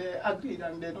 they agreed,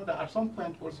 and they know that at some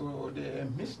point also they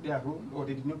missed their role, or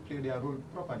they did not play their role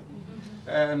properly.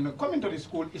 And coming to the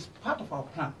school is part of our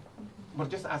plan. But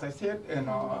just as I said,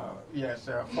 yes,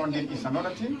 funding is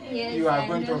another thing. Yes, you are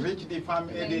going to reach the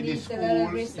family, the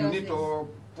schools. You need to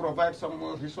provide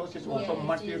some resources or some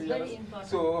materials.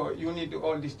 So you need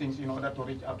all these things in order to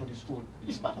reach out to the school.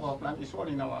 It's part of our plan. It's all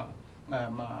in our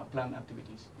plan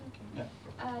activities. Okay.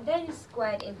 Yeah. That is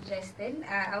quite interesting.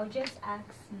 I'll just ask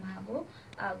Margot,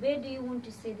 where do you want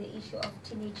to see the issue of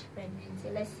teenage pregnancy,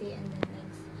 let's say in the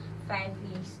next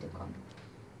 5 years to come?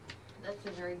 That's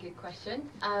a very good question.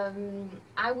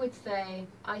 I would say,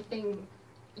 I think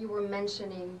you were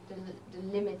mentioning the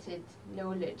limited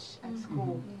knowledge at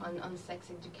school on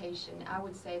sex education. I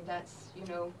would say that's,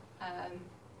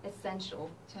 essential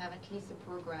to have at least a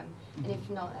program, and if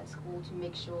not at school, to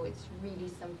make sure it's really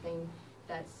something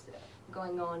that's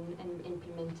going on and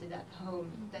implemented at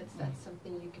home. That's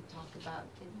something you could talk about.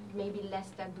 It may be less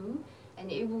taboo,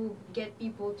 and it will get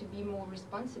people to be more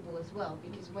responsible as well,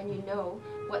 because when you know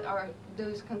what are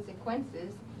those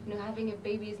consequences, you know, having a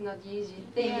baby is not the easiest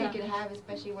thing you could have,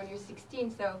 especially when you're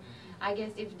 16. So I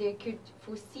guess if they could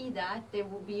foresee that, they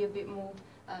will be a bit more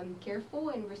careful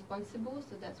and responsible.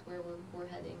 So that's where we're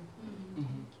heading.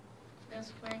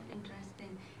 That's quite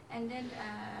interesting. And then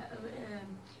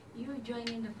you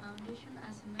joining the foundation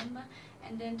as a member,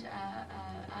 and then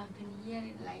I've been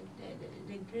hearing like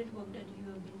the great work that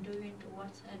you have been doing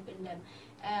towards helping them.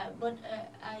 But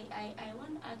I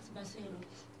want to ask Basiru,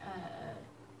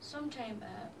 sometime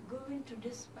going to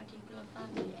this particular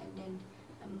family and then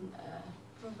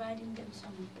providing them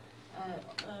some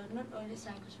not only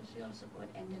psychosocial support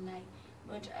and the like,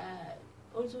 but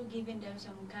also giving them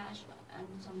some cash and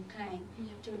some kind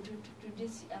to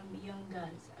these young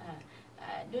girls.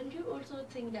 Don't you also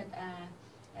think that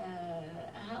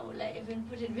how will I even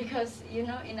put it, because you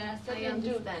know in a certain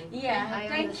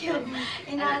thank you.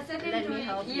 In a certain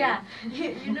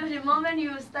you know, the moment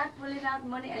you start pulling out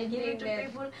money and giving to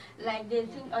people, like they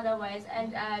think otherwise,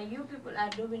 and you people are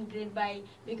doing great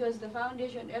because the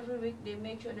foundation every week they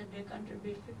make sure that they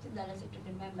contribute $50 to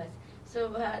the members. So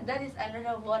that is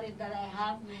another worry that I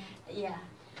have.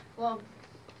 Well,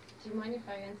 do you mind if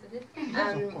I answer this?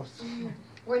 Yes, of course.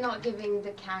 We're not giving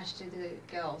the cash to the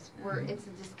girls. It's a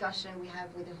discussion we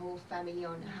have with the whole family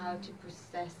on how to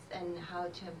process and how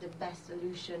to have the best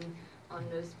solution on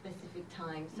those specific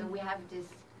times. So we have this,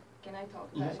 can I talk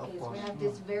about the case? We have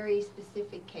this very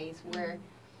specific case where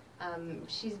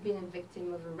she's been a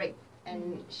victim of a rape,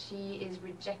 and she is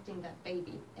rejecting that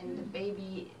baby, and the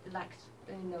baby lacks,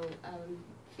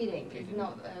 feeding. It's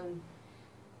not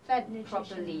fed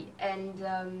properly, and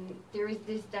there is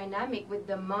this dynamic with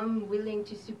the mom willing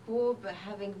to support but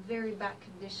having very bad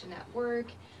condition at work.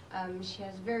 She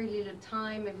has very little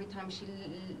time. Every time she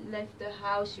left the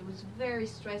house, she was very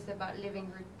stressed about leaving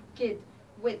her kid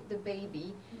with the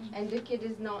baby, and the kid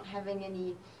is not having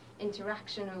any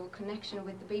interaction or connection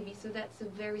with the baby. So that's a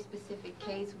very specific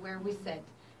case where we said,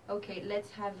 okay, let's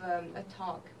have a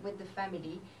talk with the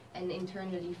family and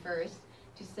internally first,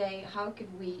 to say how could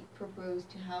we propose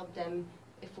to help them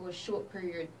for a short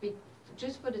period,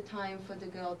 just for the time for the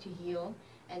girl to heal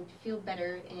and to feel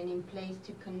better and in place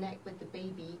to connect with the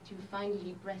baby, to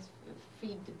finally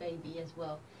breastfeed the baby as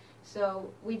well.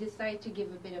 So we decided to give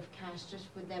a bit of cash just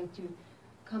for them to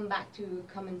come back to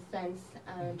common sense,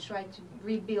 try to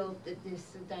rebuild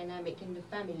this dynamic in the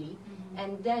family.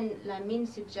 And then Lamine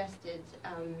suggested,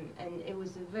 and it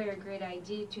was a very great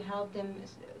idea, to help them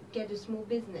get a small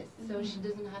business, so she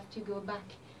doesn't have to go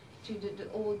back to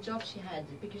the old job she had,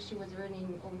 because she was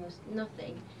earning almost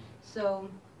nothing. So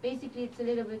basically it's a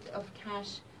little bit of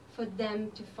cash for them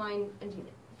to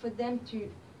for them to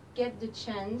get the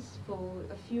chance for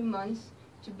a few months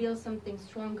to build something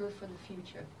stronger for the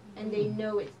future. And they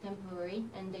know it's temporary,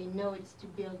 and they know it's to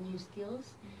build new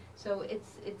skills. So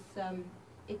it's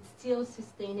still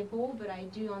sustainable, but I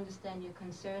do understand your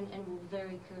concern, and we're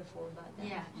very careful about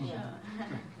that.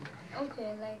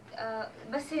 Okay, like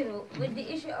Basiru, with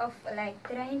the issue of like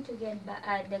trying to get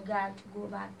the girl to go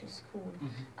back to school,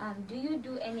 do you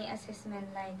do any assessment,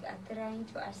 like trying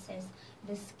to assess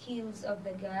the skills of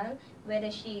the girl,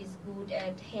 whether she is good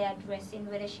at hairdressing,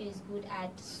 whether she is good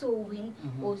at sewing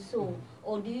or so,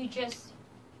 or do you just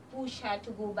push her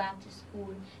to go back to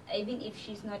school even if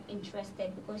she's not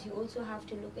interested, because you also have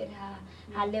to look at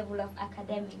her level of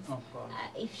academics.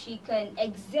 If she can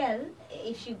excel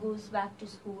if she goes back to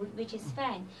school, which is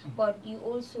fine, but you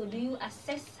also, do you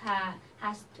assess her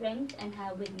strength and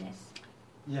her weakness?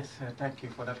 Yes, thank you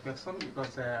for that question,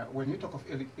 because when you talk of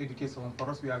education, for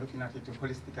us we are looking at it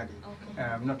holistically,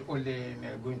 not only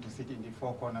going to sit in the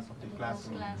four corners of the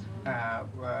classroom.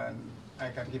 I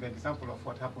can give an example of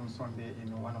what happened Sunday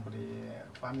in one of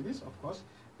the families. Of course,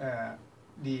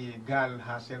 the girl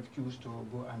herself chose to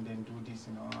go and then do this,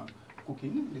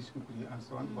 cooking and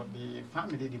so on. But the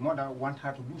family, the mother, want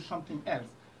her to do something else.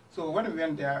 So when we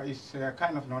went there, it's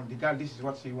kind of the girl, this is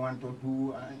what she want to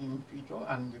do in future,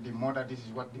 and the mother, this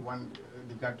is what they want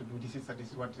the girl to do. This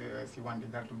is what she want the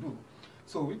girl to do.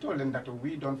 So we told them that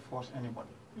we don't force anybody,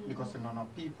 because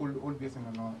people always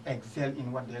excel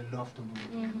in what they love to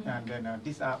do, and then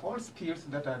these are all skills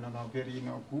that are very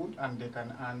good, and they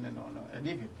can earn a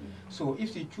living. So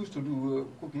if she choose to do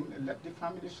cooking, let the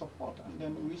family support, and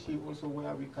then we see also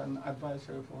where we can advise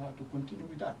her for her to continue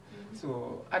with that.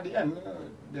 So at the end,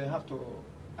 they have to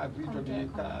agree Come to to the, a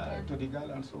common to the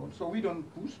girl and so on. So we don't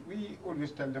push. We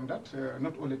always tell them that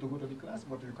not only to go to the class,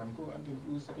 but you can go and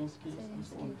do certain skills and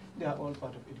so on. They are all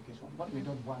part of education. What we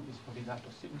don't want is for the girl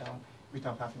to sit down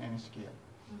without having any skill.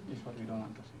 Is what we don't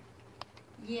want to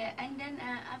see. Yeah, and then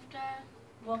after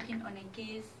working on a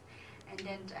case, and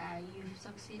then you've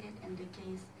succeeded in the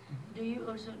case, do you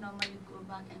also normally go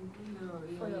back and do your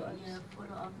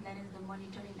follow-up, that is the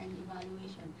monitoring and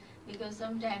evaluation? Because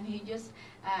sometimes you just,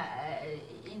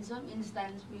 in some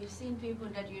instance, we've seen people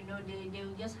that, you know, they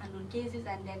will just handle cases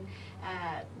and then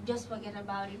just forget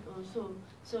about it also.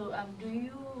 So do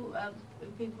you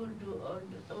people do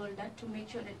all that to make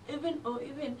sure that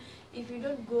even if you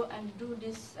don't go and do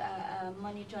this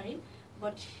monitoring,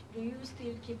 but do you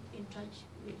still keep in touch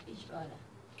with each other?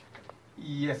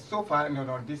 Yes, so far,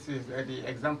 no, this is the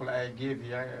example I gave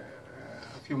here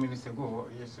a few minutes ago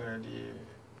is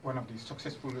one of the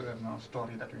successful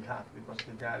story that we have, because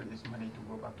the girl is managed to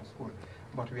go back to school.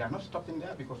 But we are not stopping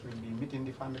there, because we'll be meeting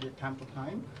the family time to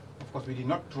time. Of course, we did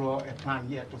not draw a plan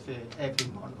yet to say every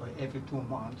month or every 2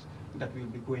 months that we'll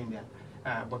be going there.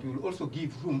 But we will also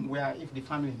give room where if the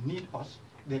family need us,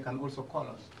 they can also call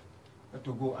us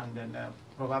to go, and then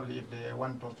probably if they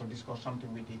want us to discuss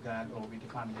something with the girl or with the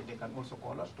family, they can also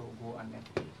call us to go, and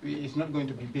then it's not going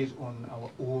to be based on our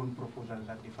own proposal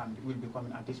that the family will be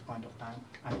coming at this point of time.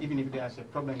 And even if there's a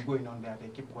problem going on there, they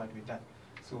keep quiet with that.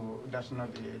 So that's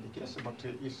not the case, but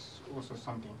it's also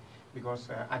something, because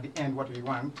at the end what we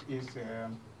want is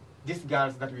these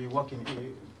girls that we're working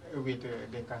with,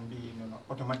 they can be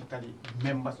automatically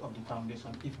members of the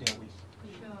foundation if they wish.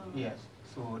 Sure. Yes.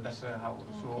 So that's how.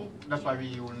 So that's why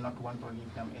we will not want to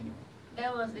leave them anyway.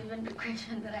 That was even the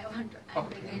question that I want to ask.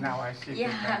 Okay, now I see.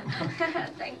 Yeah,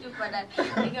 thank you for that,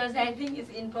 because I think it's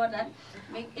important.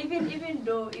 Even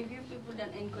though if you people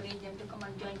don't encourage them to come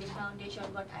and join the foundation,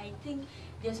 but I think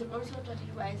they should also thought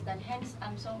it wise that hence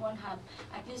someone have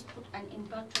at least put an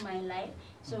impact to my life.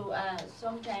 So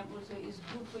sometimes also it's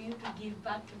good for you to give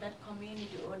back to that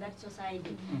community or that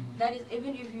society. That is,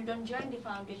 even if you don't join the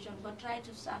foundation, but try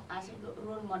to serve as a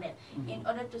role model in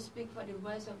order to speak for the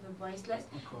voice of the voiceless.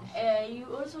 You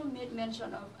also made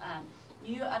mention of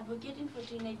you're advocating for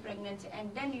teenage pregnancy,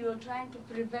 and then you're trying to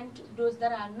prevent those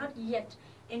that are not yet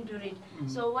into it.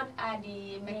 So what are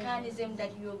the mechanisms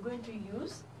that you're going to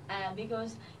use?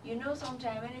 Because you know,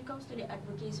 sometimes when it comes to the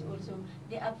advocacy also,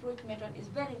 the approach method is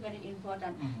very, very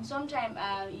important. Sometimes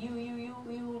you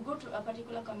will go to a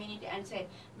particular community and say,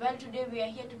 well, today we are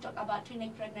here to talk about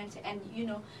teenage pregnancy, and you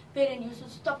know, parents, you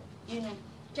should stop, you know,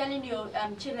 telling your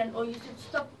children, or you should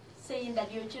stop saying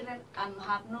that your children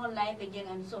have no life again,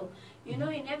 and so, you know,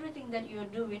 in everything that you're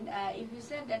doing, if you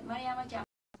said that Mariama Cham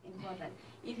is important,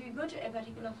 if you go to a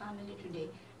particular family today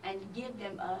and give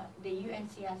them the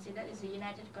UNCRC, that is the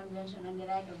United Convention on the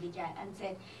Right of the Child, and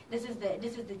said, this is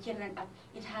the Children Act,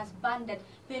 it has banned that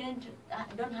parents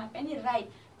don't have any right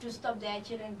to stop their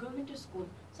children going to school.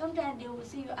 Sometimes they will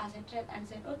see you as a threat and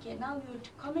say, okay, now you're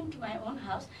coming to my own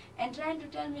house and trying to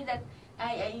tell me that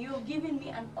you're giving me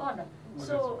an order.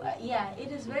 So yeah,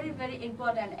 it is very, very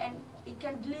important, and it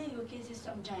can delay your cases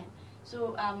sometimes.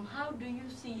 So how do you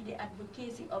see the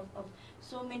advocacy of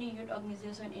so many youth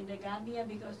organizations in the Gambia?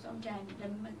 Because sometimes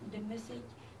the message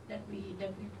that we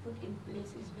put in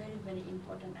place is very, very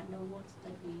important, and the words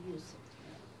that we use.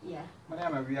 Yeah.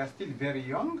 Mariama, we are still very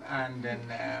young, and then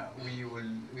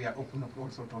we are open up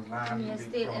also to learn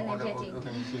from other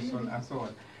organizations and so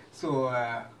on. So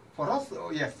for us,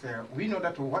 yes, we know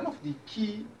that one of the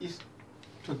key is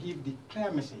to give the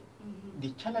clear message.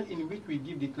 The channel in which we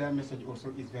give the clear message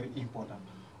also is very important,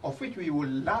 of which we will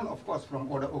learn, of course,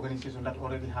 from other organizations that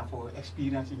already have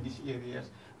experience in these areas,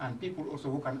 and people also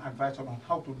who can advise on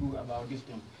how to do about this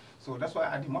thing. So that's why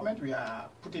at the moment we are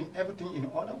putting everything in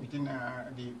order within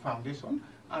the foundation,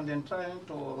 and then trying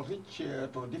to reach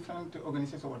to different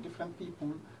organizations or different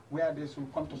people where they should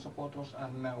come to support us,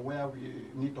 and where we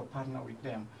need to partner with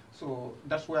them. So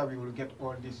that's where we will get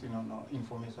all this,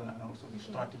 information, and also the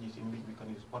strategies in which we can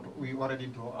use. But we already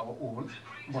draw our own.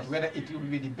 But whether it will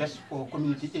be the best for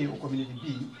community A or community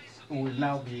B will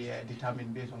now be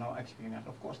determined based on our experience.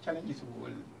 Of course, challenges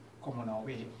will come on our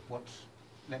way, but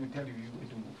let me tell you, you're going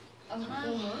to move.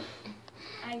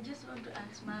 I just want to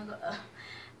ask Margot,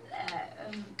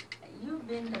 you've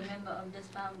been the member of this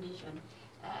foundation.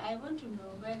 I want to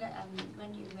know whether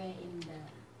when you were in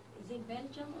is it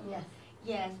Belgium? Or yes.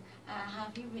 Yes.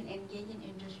 Have you been engaging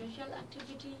in the social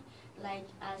activity, like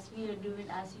as we are doing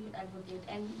as youth advocate?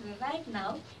 And right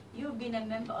now, you've been a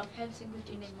member of Health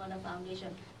Security in Mother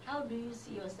Foundation. how do you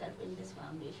see yourself in this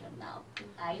foundation now?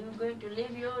 Are you going to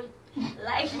live your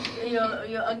life,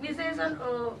 your organization,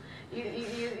 or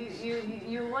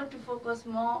you want to focus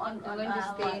more on I'm going to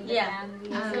stay in the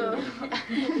Gambia?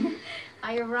 So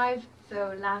I arrived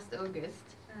last August,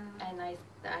 and I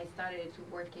started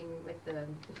working with the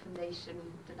foundation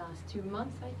the last 2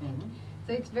 months, I think.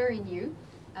 So it's very new.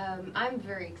 I'm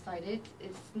very excited.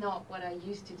 It's not what I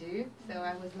used to do, so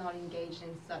I was not engaged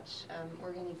in such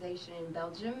organization in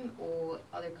Belgium or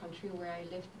other country where I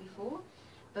lived before.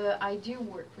 But I do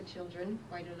work for children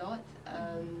quite a lot,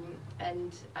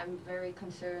 and I'm very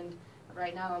concerned.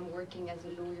 Right now I'm working as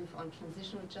a lawyer on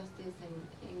transitional justice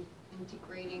and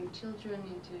integrating children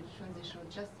into the transitional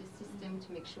justice system to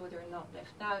make sure they're not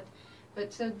left out.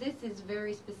 But so this is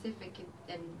very specific,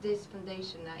 and this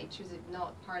foundation, I choose it not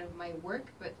part of my work,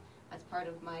 but as part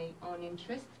of my own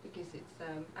interest, because it's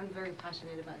I'm very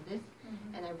passionate about this,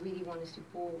 and I really want to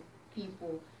support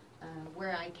people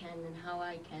where I can and how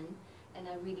I can, and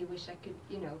I really wish I could,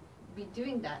 be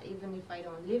doing that. Even if I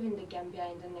don't live in the Gambia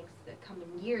in the next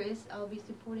coming years, I'll be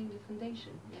supporting the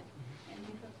foundation. Yeah. And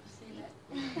you have to say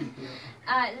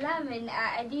that. Lamin,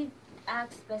 I did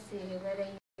ask Basiri whether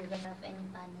you guys have any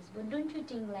partners, but don't you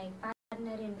think like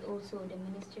partnering also the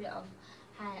Ministry of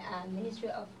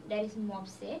that is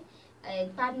MOPSE,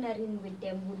 partnering with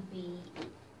them would be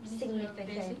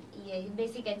significant.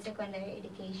 Basic and secondary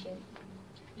education.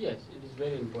 Yes, it is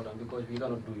very important because we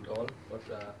cannot do it all, but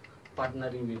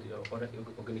partnering with other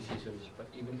organizations, but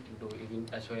even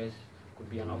SOS could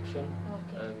be an option.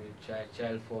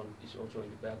 Child phone is also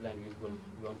in the pipeline.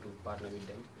 We want to partner with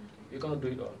them. We cannot do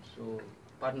it all, so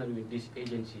partnering with these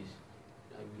agencies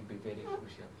will be very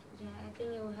crucial. Yeah, I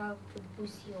think it will help to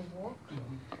boost your work,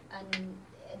 and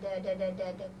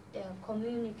the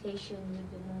communication will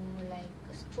be more like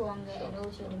stronger, and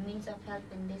also the means of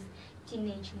helping these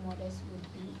teenage mothers would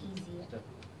be easier.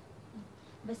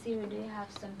 Basiru, do you have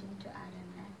something to add on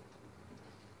that?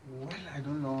 Well, I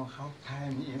don't know how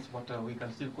time is, but we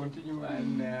can still continue,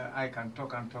 and I can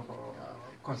talk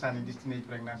concerning this teenage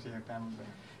pregnancy.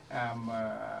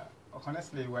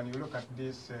 Honestly, when you look at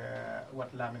this,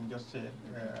 what Lamin just said,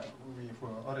 we've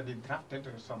already drafted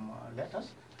some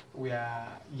letters. We are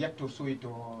yet to show it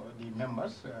to the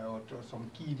members, or to some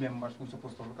key members who are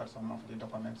supposed to look at some of the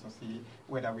documents and see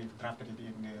whether we've drafted it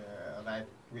in the right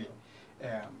way.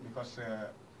 Because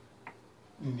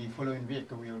in the following week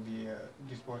we will be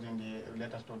disposing the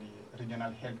letters to the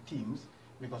regional health teams,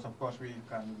 because of course we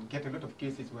can get a lot of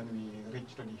cases when we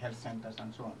reach to the health centers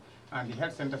and so on. And the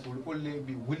health centers will only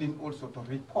be willing also to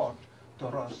report to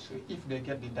us if they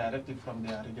get the directive from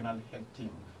their regional health team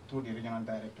through the regional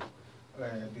director.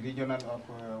 The regional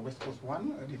of West Coast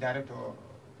 1, the director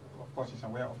of course is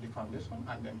aware of the foundation,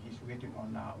 and then he's waiting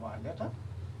on our letter.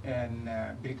 And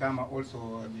Brikama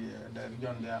also, the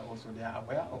region there also, they are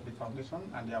aware of the foundation,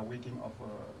 and they are waiting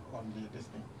on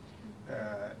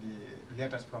the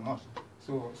letters from us.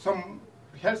 So some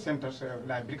health centers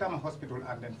like Brikama Hospital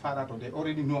and then Farato, they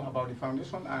already know about the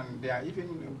foundation, and they are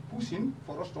even pushing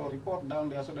for us to report down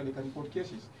there so that they can report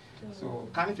cases. So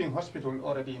Canifing Hospital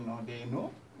already they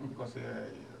know, because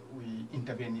we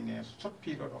intervened in a short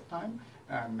period of time,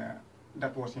 and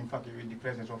that was in fact with the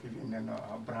presence of even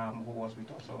Abraham, who was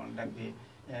with us on that day.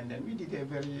 And then we did a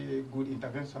very good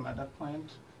intervention at that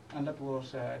point, and that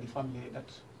was the family that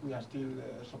we are still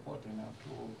supporting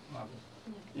through Margaret.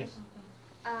 Yes.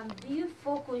 Do you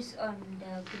focus on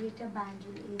the Greater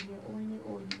Banjul area only,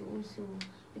 or you also,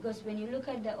 because when you look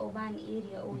at the urban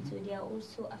area also, they are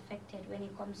also affected when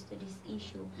it comes to this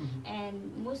issue,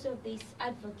 and most of these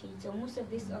advocates or most of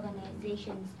these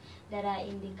organizations that are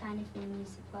in the Kanifing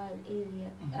municipal area,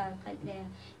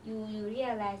 you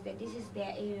realize that this is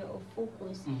their area of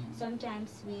focus.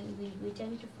 Sometimes we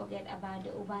tend to forget about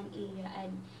the urban area,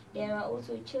 and there are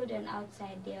also children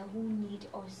outside there who need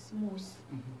us most.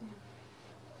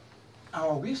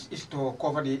 Our wish is to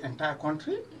cover the entire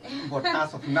country, but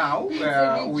as of now,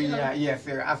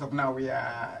 as of now we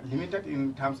are limited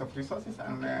in terms of resources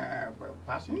and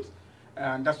persons,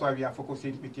 and that's why we are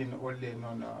focusing between all the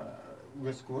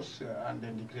West Coast and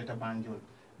then the Greater Banjul.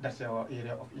 That's our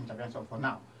area of intervention for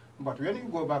now. But when you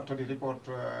go back to the report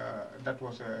that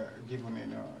was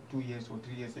given 2 years or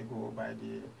 3 years ago by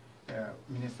the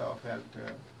Minister of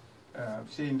Health,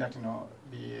 saying that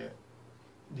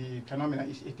the phenomena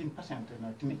is 18%,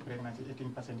 teenage pregnancy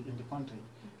 18% in the country.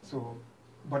 So,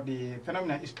 but the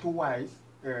phenomena is twice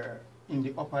in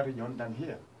the upper region than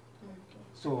here.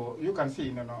 So you can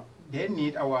see, they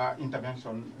need our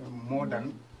intervention more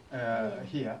than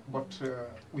here, but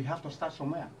we have to start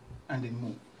somewhere and then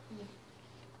move.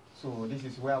 So this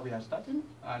is where we are starting,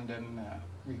 and then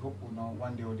we hope,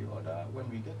 one day or the other, when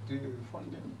we get the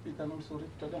funding, we can also reach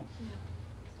to them.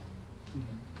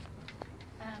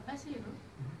 Basiru,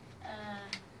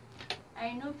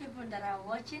 I know people that are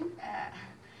watching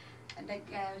the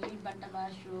Youth Bantaba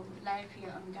show live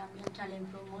here on Gambian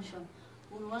Talent Promotion.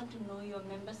 We want to know your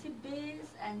membership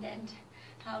base, and then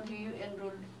how do you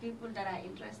enroll people that are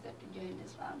interested to join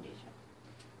this foundation?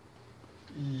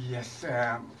 Yes,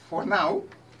 for now,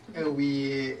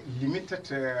 we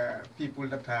limited people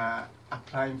that are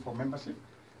applying for membership,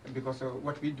 because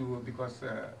what we do, because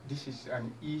this is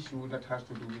an issue that has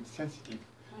to do with sensitive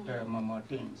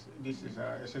things. This is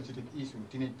a sensitive issue,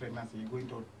 teenage pregnancy. You're going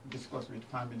to discuss with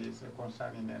families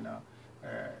concerning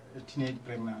teenage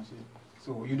pregnancy.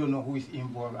 So you don't know who is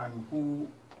involved and who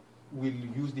will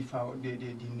use the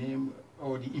name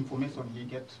or the information he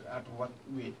gets at what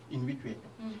way, in which way.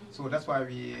 So that's why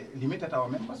we limited our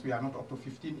members. We are not up to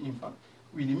 15, in fact.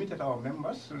 We limited our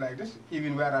members like this,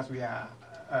 even whereas we are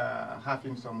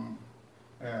having some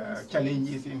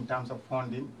challenges in terms of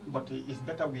funding. But it's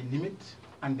better we limit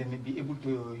and then be able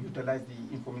to utilize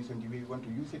the information the way we want to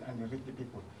use it and reach the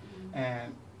people.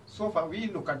 And so far, we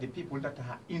look at the people that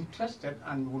are interested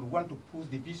and will want to push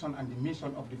the vision and the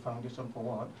mission of the foundation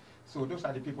forward. So those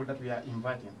are the people that we are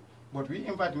inviting. But we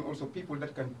inviting also people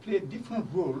that can play different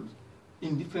roles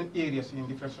in different areas, in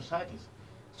different societies.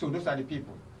 So those are the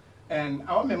people. And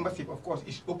our membership, of course,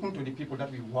 is open to the people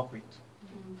that we work with.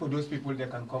 For those people, they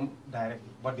can come directly.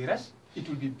 But the rest, it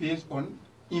will be based on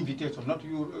invitation, not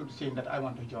you saying that I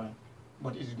want to join.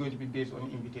 But it's going to be based on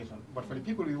invitation. But for the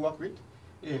people we work with,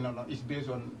 it's based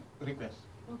on request.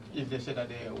 Okay. If they say that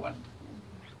they want,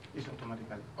 it's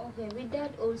automatically. Okay, with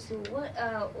that also, what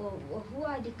who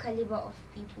are the caliber of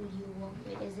people you work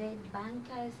with? Is it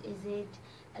bankers? Is it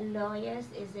lawyers?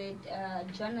 Is it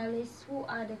journalists? Who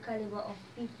are the caliber of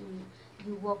people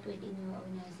you work with in your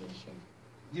organization?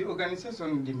 The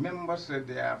organization, the members,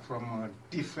 they are from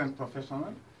different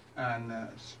professionals, and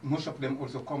most of them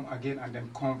also come again and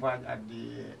then converge at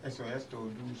the SOS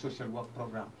to do social work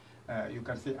program. You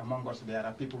can see among us there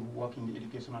are people who work in the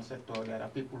educational sector, there are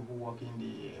people who work in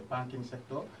the banking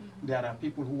sector, there are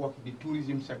people who work in the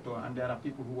tourism sector, and there are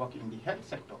people who work in the health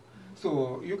sector.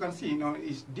 So you can see,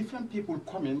 it's different people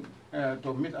coming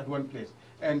to meet at one place.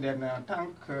 And then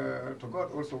thank to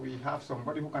God also, we have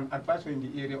somebody who can advise you in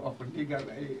the area of legal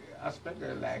aspect,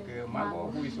 like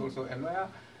Mago, who is also a lawyer.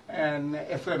 And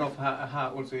a friend of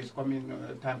her also is coming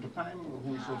time to time,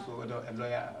 who is also a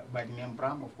lawyer by the name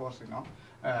Bram, of course,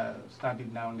 standing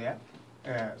down there.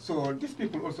 So these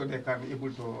people also, they can be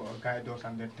able to guide us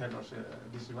and then tell us,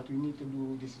 this is what you need to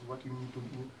do, this is what you need to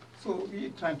do. So we're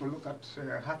trying to look at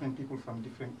having people from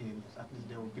different areas. At least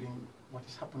they will bring what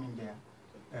is happening there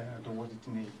towards the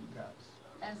teenage girls.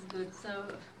 That's good. So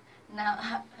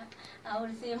now I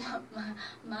will say,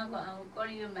 Margo, I will call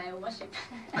you my worship.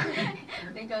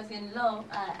 Because in law,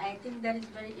 I think that is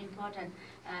very important,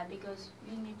 because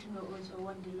we need to know also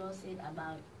what the law said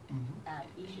about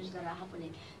issues that are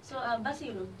happening. So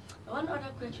Basiru, one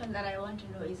other question that I want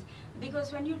to know is,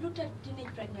 because when you look at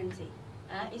teenage pregnancy,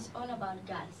 it's all about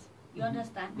girls. You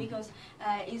understand? Because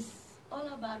it's all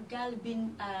about girls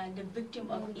being the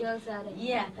victim of it. Girls are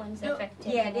the ones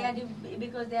affected. Yeah, they are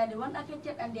because they are the one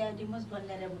affected and they are the most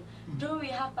vulnerable. Though we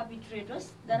have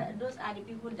perpetrators, those are the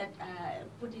people that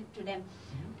put it to them.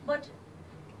 But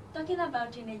talking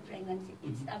about teenage pregnancy,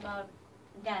 it's about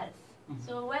girls.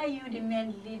 So why you the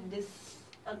men lead this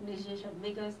organization?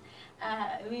 Because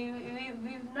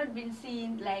we've not been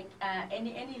seeing like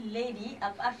any lady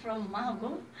apart from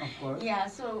Margo. Of course. Yeah.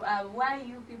 So why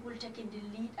you people taking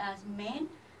the lead as men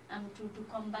to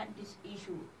combat this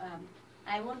issue?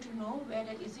 I want to know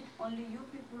whether is it only you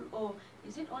people or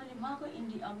is it only Margo in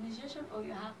the organization or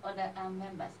you have other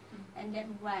members, and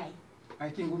then why? I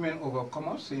think women overcome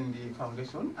us in the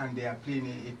foundation, and they are playing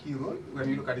a key role. When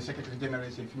you look at the Secretary General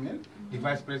is a female, the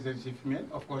Vice President is a female,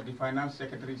 of course the Finance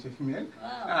Secretary is a female,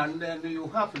 and then you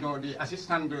have the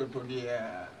assistant to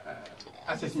the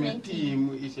assessment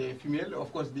team is a female,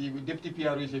 of course the Deputy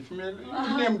PR is a female,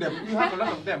 you name them, you have a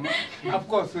lot of them. Of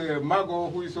course Margo,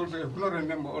 who is also a honorary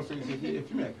member, also is a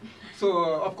female.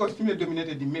 So of course female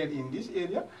dominated the male in this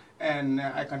area, and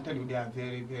I can tell you they are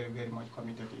very, very, very much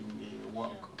committed in the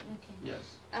work. Okay.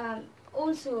 Yes.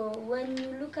 Also, when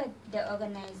you look at the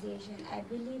organization, I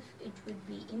believe it would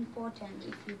be important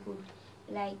if you could,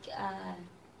 like,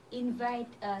 invite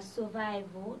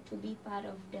survivor to be part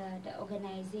of the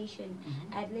organization.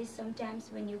 At least sometimes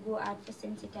when you go out for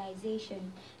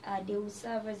sensitization, they will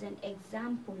serve as an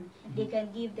example. They can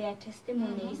give their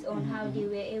testimonies on how they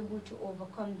were able to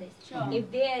overcome this.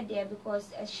 If they are there,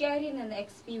 because sharing an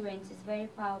experience is very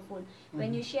powerful.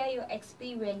 When you share your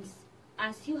experience,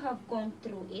 as you have gone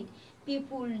through it,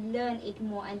 people learn it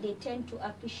more and they tend to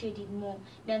appreciate it more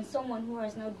than someone who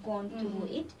has not gone through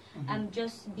it and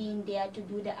just being there to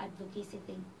do the advocacy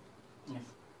thing. Yes.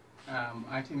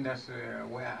 I think that's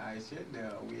where I said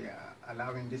we are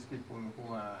allowing these people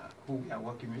who we are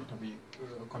working with to be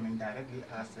coming directly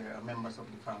as members of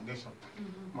the foundation.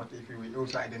 But if we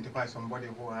also identify somebody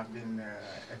who have been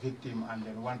a victim and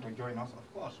then want to join us,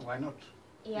 of course, why not?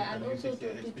 Yeah, and also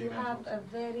to have a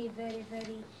very, very,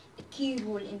 very key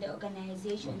role in the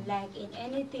organization. Like in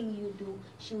anything you do,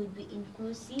 should be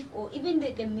inclusive, or even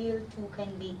the male too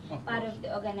can be part of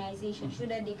the organization, so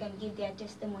that they can give their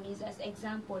testimonies as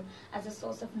example, as a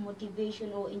source of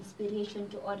motivation or inspiration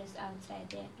to others outside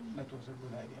there. That was a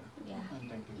good idea. Yeah. And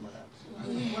thank you for that.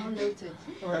 Well noted.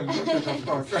 Well noted, of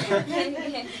course.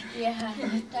 Yeah,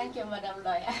 thank you, Madam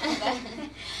Lawyer.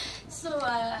 So,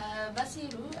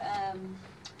 Basiru,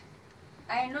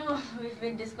 I know we've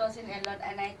been discussing a lot,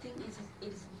 and I think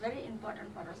it's very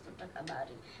important for us to talk about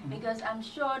it, because I'm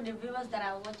sure the viewers that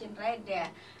are watching right there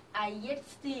are yet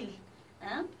still,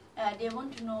 they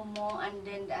want to know more, and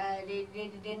then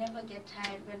they never get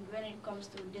tired when it comes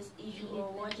to this issue,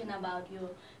 or watching about you,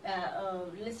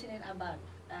 listening about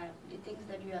the things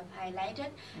that you have highlighted,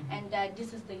 and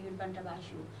this is the Youth Bantaba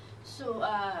show. So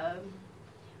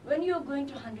when you're going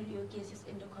to handle your cases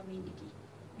in the community,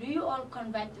 do you all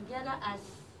convert together as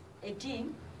a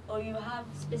team, or you have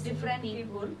different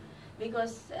people?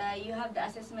 Because you have the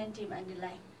assessment team and the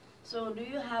like. So do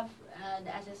you have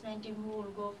the assessment team who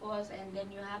will go first, and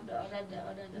then you have the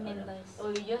other members,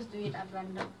 or you just do it at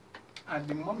random? At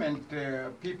the moment,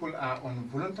 people are on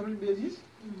voluntary basis.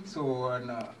 So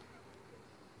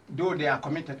though they are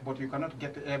committed, but you cannot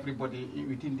get everybody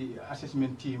within the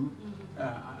assessment team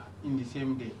in the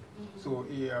same day. So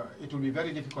it will be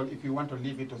very difficult if you want to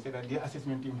leave it to say that the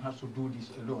assessment team has to do this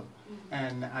alone.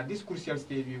 And at this crucial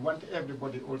stage, we want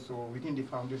everybody also within the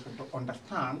foundation to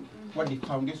understand what the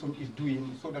foundation is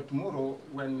doing, so that tomorrow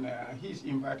when he is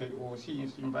invited or she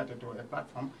is invited to a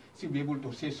platform, she'll be able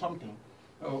to say something.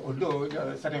 Although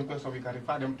certain questions we can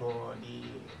refer them to the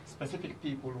specific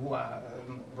people who are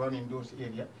running those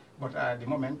areas, but at the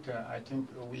moment I think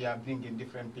we are bringing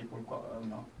different people,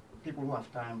 people who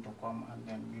have time to come, and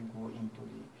then we go into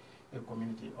the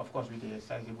community. Of course, with a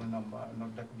sizable number,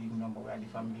 not that big number where the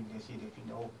family they see, they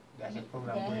think, oh, there's a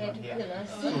program going on here.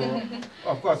 So,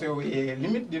 of course, we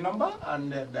limit the number,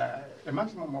 and a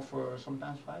maximum of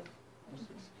sometimes 5 or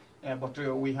 6. But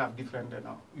we have different,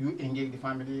 you engage the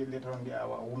family, later on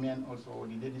our women also,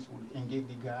 the ladies will engage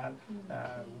the girl,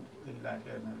 like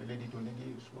lady to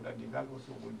lady, so that the girl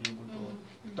also will be able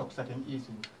to talk certain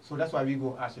issues. So that's why we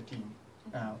go as a team.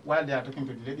 While they are talking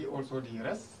to the lady, also the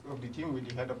rest of the team with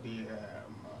the head of the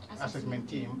assessment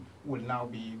team will now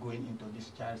be going into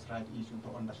this child's right issue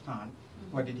to understand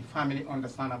what did the family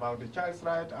understand about the child's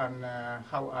right, and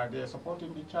how are they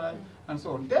supporting the child, and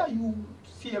so on. There you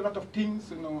see a lot of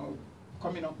things,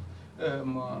 coming up,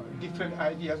 different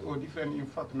ideas or different, in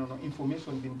fact,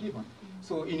 information being given.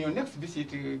 So in your next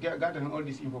visit, gathering all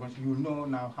this information, you know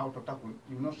now how to tackle.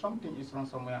 You know something is wrong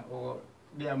somewhere, or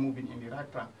they are moving in the right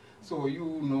track. So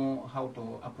you know how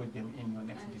to approach them in your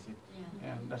next visit,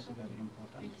 and that's very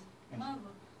important.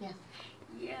 Yes.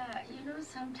 Yeah,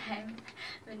 sometimes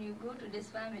when you go to these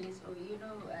families, or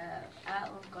our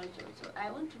own culture, so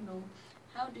I want to know,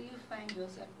 how do you find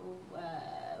yourself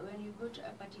when you go to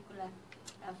a particular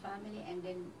family, and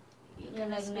then you're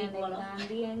like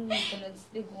Gambian, you cannot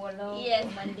speak Wolof, yes.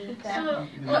 So,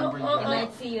 you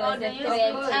might see you as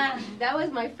a threat. That was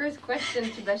my first question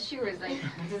to Bashir, is like,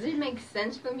 does it make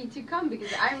sense for me to come?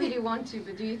 Because I really want to,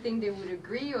 but do you think they would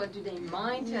agree, or do they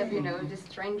mind to have, the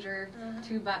stranger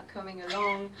two-back coming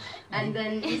along? And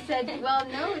then he said, well,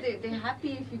 no, they're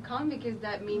happy if you come, because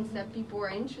that means that people are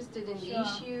interested in the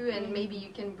issue, and maybe you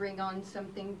can bring on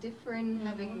something different,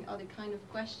 having other kind of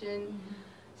question.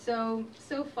 So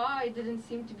far it didn't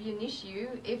seem to be an issue.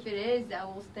 If it is, I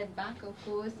will step back, of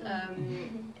course.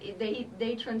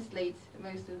 They translate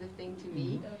most of the thing to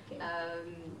me. Okay.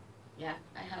 Yeah,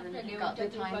 I haven't got the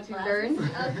time to learn.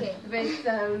 Okay. But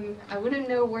I wouldn't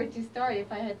know where to start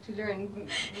if I had to learn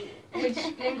which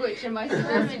language am I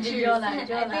supposed to choose. I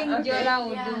think Jola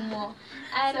will do more.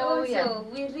 And So, also,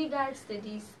 with regards to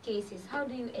these cases, how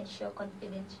do you ensure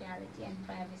confidentiality and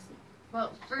privacy?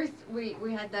 Well, first we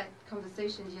had that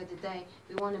conversation the other day.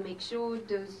 We want to make sure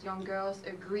those young girls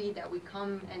agree that we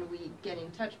come and we get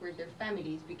in touch with their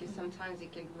families, because sometimes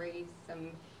it can raise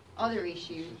some other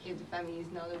issue if the family is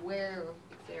not aware of,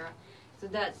 etc. So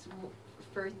that's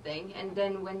first thing. And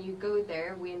then when you go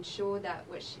there, we ensure that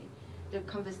the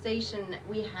conversation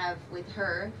we have with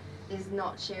her is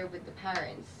not shared with the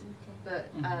parents, but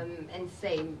and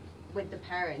same with the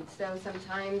parents. So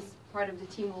sometimes part of the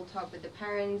team will talk with the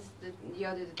parents, the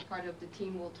other part of the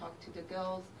team will talk to the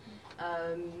girls.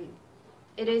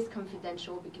 It is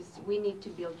confidential because we need to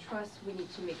build trust. We need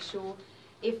to make sure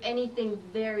if anything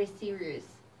very serious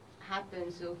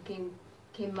happens or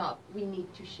came up, we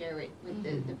need to share it with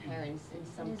the parents in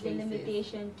some There's cases. a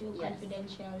limitation to Yes.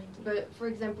 confidentiality. But for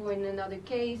example, in another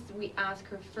case, we asked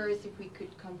her first if we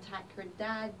could contact her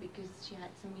dad because she had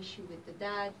some issue with the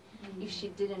dad. If she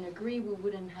didn't agree, we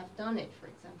wouldn't have done it, for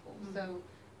example. So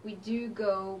we do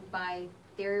go by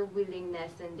their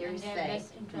willingness and their say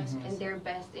best interest. and their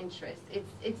best interest.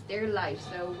 It's their life,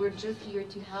 so we're just here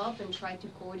to help and try to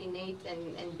coordinate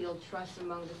and build trust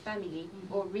among the family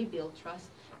or rebuild trust.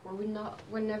 Where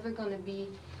we're never going to be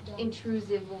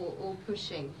intrusive or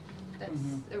pushing. That's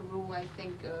a rule I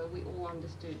think we all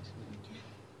understood.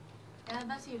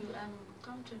 Basil,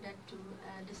 come to that too.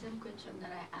 The same question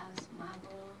that I asked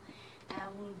Margot, I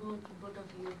will go to both of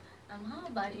you. How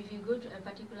about if you go to a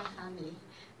particular family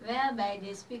whereby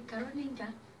they speak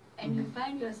Karolinka and you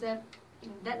find yourself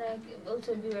in that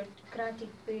Also bureaucratic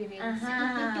parents.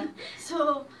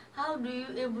 So how do you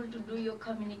able to do your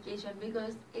communication?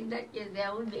 Because in that case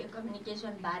there will be a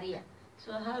communication barrier.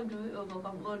 So how do you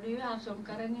overcome? Or do you have some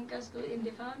Karolinkas too in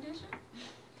the foundation?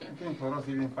 I think for us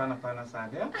even Pana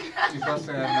there because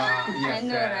yes,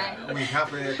 we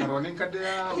have a Karolinka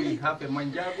there, we have a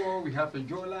Manjago, we have a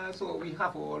Jola, so we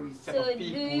have all set So of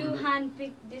people. do you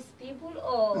handpick these people,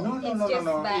 or No, it's just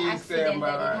by It's, accident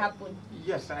that it happened?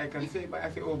 Yes, I can say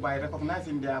by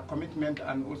recognizing their commitment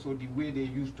and also the way they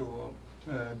used to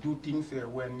do things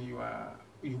when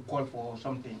you call for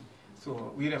something.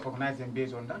 So we recognize them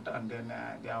based on that, and then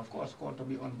they are of course called to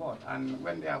be on board. And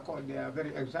when they are called, they are very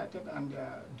excited and they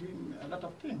are doing a lot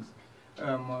of things.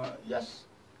 Yes,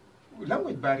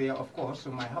 language barrier of course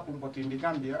might happen, but in the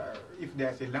Gambia, if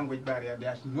there's a language barrier,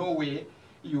 there's no way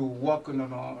you walk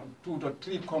 2 to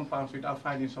 3 compounds without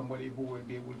finding somebody who will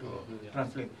be able to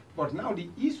translate. But now the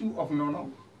issue of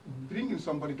bringing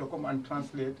somebody to come and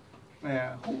translate.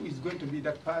 Who is going to be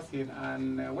that person,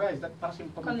 and where is that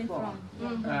person coming from?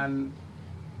 And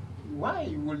why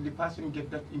will the person get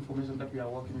that information that we are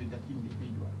working with that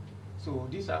individual? So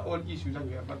these are all issues that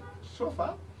we have. But so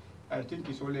far, I think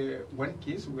it's only one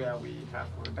case where we have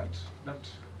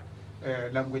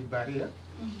that language barrier,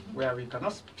 where we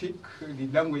cannot speak the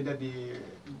language that the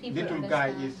little guy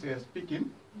is speaking,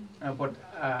 but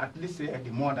at least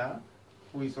the mother,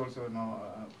 who is also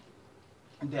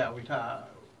there with her,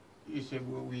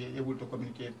 we are able to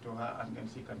communicate to her and then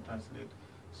she can translate.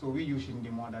 So we're using the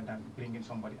mother than bringing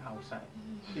somebody outside.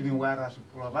 Even whereas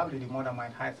probably the mother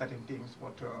might hide certain things,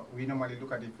 but we normally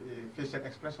look at the facial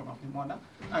expression of the mother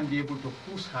and be able to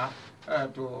push her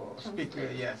to speak,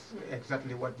 yes,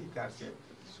 exactly what the girl said.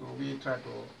 So we try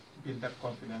to build that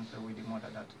confidence with the mother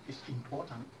that it's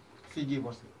important. She gave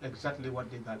us exactly what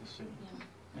the girl is saying.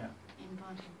 Yeah.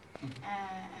 Important.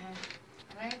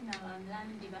 Right now,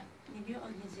 in your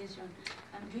organization,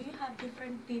 do you have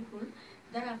different people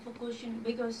that are focusing?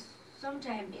 Because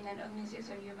sometimes in an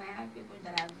organization you might have people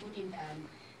that are good in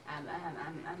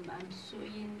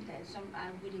sewing, some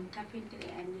are good in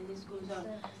carpentry, and the list goes on.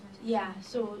 Yeah.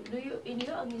 So, do you in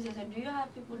your organization do you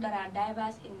have people that are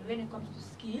diverse in when it comes to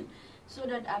skill, so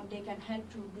that they can help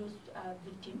to those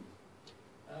victims?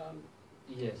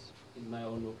 Yes, in my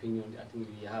own opinion, I think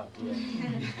we have.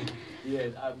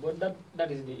 Yes, but that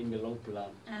is in the long plan.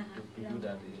 To do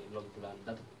that in the long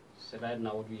plan. So right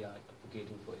now, what we are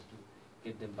advocating for is to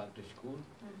get them back to school.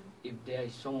 If there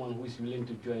is someone who is willing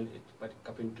to join it, but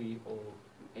carpentry or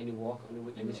any work,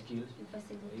 any skills,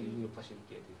 you will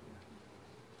facilitate it.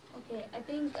 Okay, I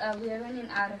think we are running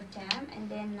out of time, and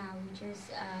then I will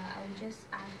just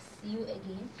ask you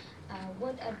again.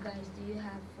 What advice do you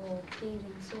have for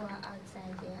parents who are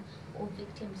outside there or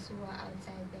victims who are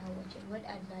outside there watching? What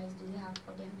advice do you have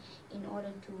for them in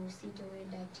order to see to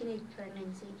it that teenage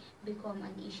pregnancy become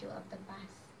an issue of the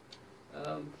past?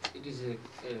 It is a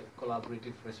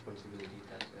collaborative responsibility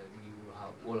that we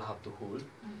all have to hold.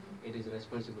 It is a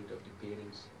responsibility of the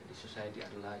parents, the society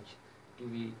at large, to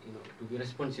be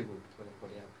responsible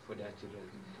for their children.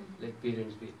 Let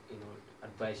parents be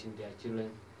advising their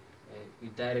children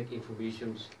with direct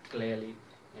information clearly,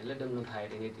 and let them not hide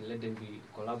anything. Let them be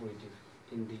collaborative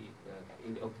in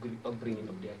the upbringing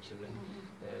of their children.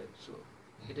 So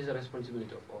it is a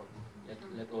responsibility of all.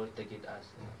 Let all take it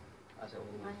as a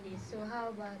woman. So how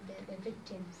about the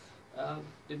victims?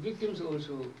 The victims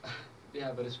also they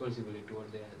have a responsibility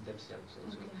towards themselves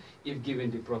also. If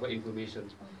given the proper information,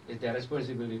 it's their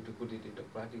responsibility to put it into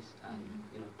practice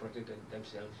and protect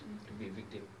themselves to be a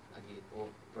victim again or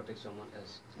protect someone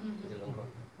else in the long run.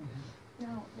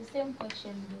 Now the same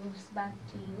question goes back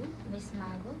to you, Miss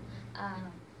Margot.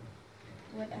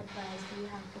 What advice do you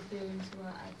have for parents who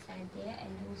are outside there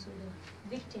and also the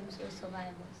victims or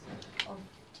survivors of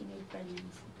teenage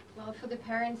pregnancy? Well, for the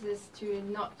parents is to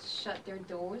not shut their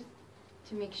doors,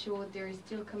 to make sure there is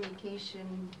still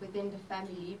communication within the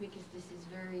family, because this is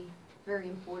very, very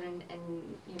important,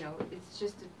 and it's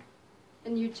just a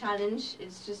new challenge.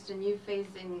 It's just a new phase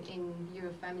in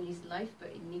your family's life, but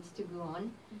it needs to go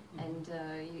on. And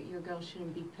your girl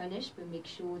shouldn't be punished, but make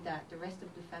sure that the rest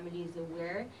of the family is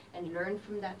aware and learn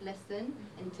from that lesson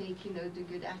and take the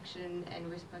good action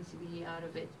and responsibility out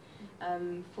of it.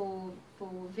 For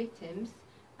victims,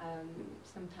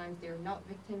 sometimes they're not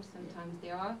victims, sometimes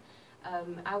they are.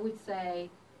 I would say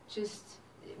just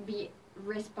be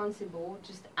responsible,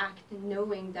 just act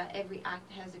knowing that every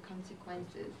act has a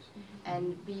consequences,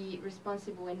 and be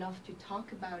responsible enough to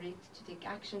talk about it, to take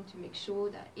action, to make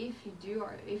sure that if you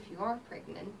are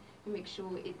pregnant, you make sure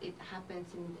it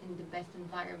happens in the best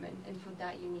environment. And for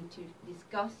that you need to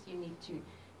discuss, you need to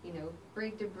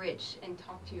break the bridge and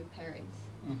talk to your parents.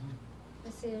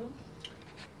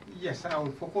 Yes, I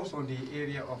will focus on the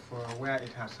area of where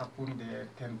it has happened. They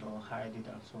tend to hide it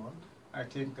and so on. I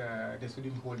think they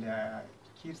shouldn't hold their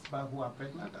kids back who are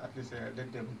pregnant. At least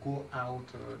let them go out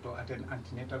to attend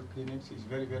antenatal clinics. Is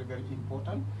very, very, very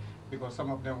important, because some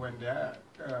of them, when their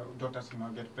daughters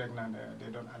get pregnant,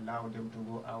 they don't allow them to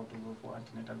go out to go for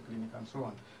antenatal clinic and so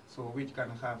on. So which can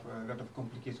have a lot of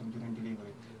complications during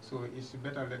delivery. So it's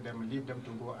better let them leave them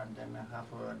to go and then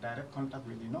have direct contact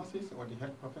with the nurses or the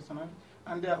health professional.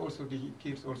 And there also the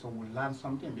kids also will learn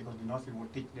something, because the nurses will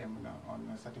teach them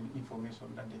on certain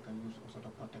information that they can use also to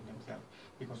protect themselves.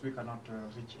 Because we cannot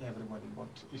reach everybody, but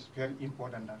it's very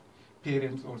important that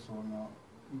parents also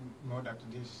know that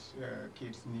these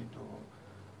kids need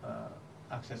to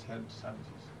access health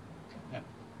services. Yeah.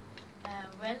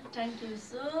 Well, thank you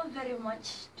so very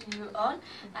much to you all.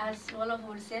 As all of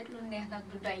us said,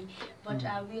 but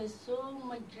we are so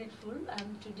much grateful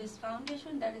to this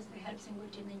foundation, that is the Help Single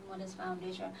Teenage Mothers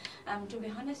Foundation. To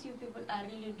be honest, you people are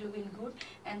really doing good,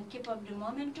 and keep up the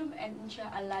momentum, and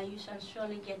inshallah you shall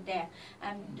surely get there.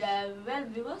 And well,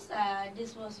 viewers,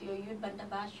 this was your Youth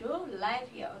Bantaba show live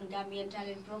here on Gambian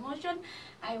Talent Promotion.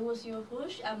 I was your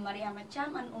host, Mariama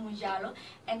Cham and Oumie Jallow,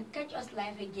 and catch us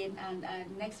live again and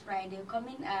next Friday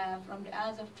coming from the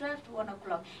hours of 12 to 1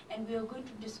 o'clock, and we are going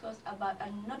to discuss about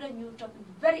another new topic,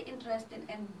 very interesting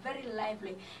and very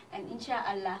lively, and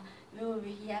inshallah we will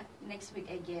be here next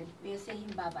week again. We are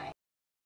saying bye bye.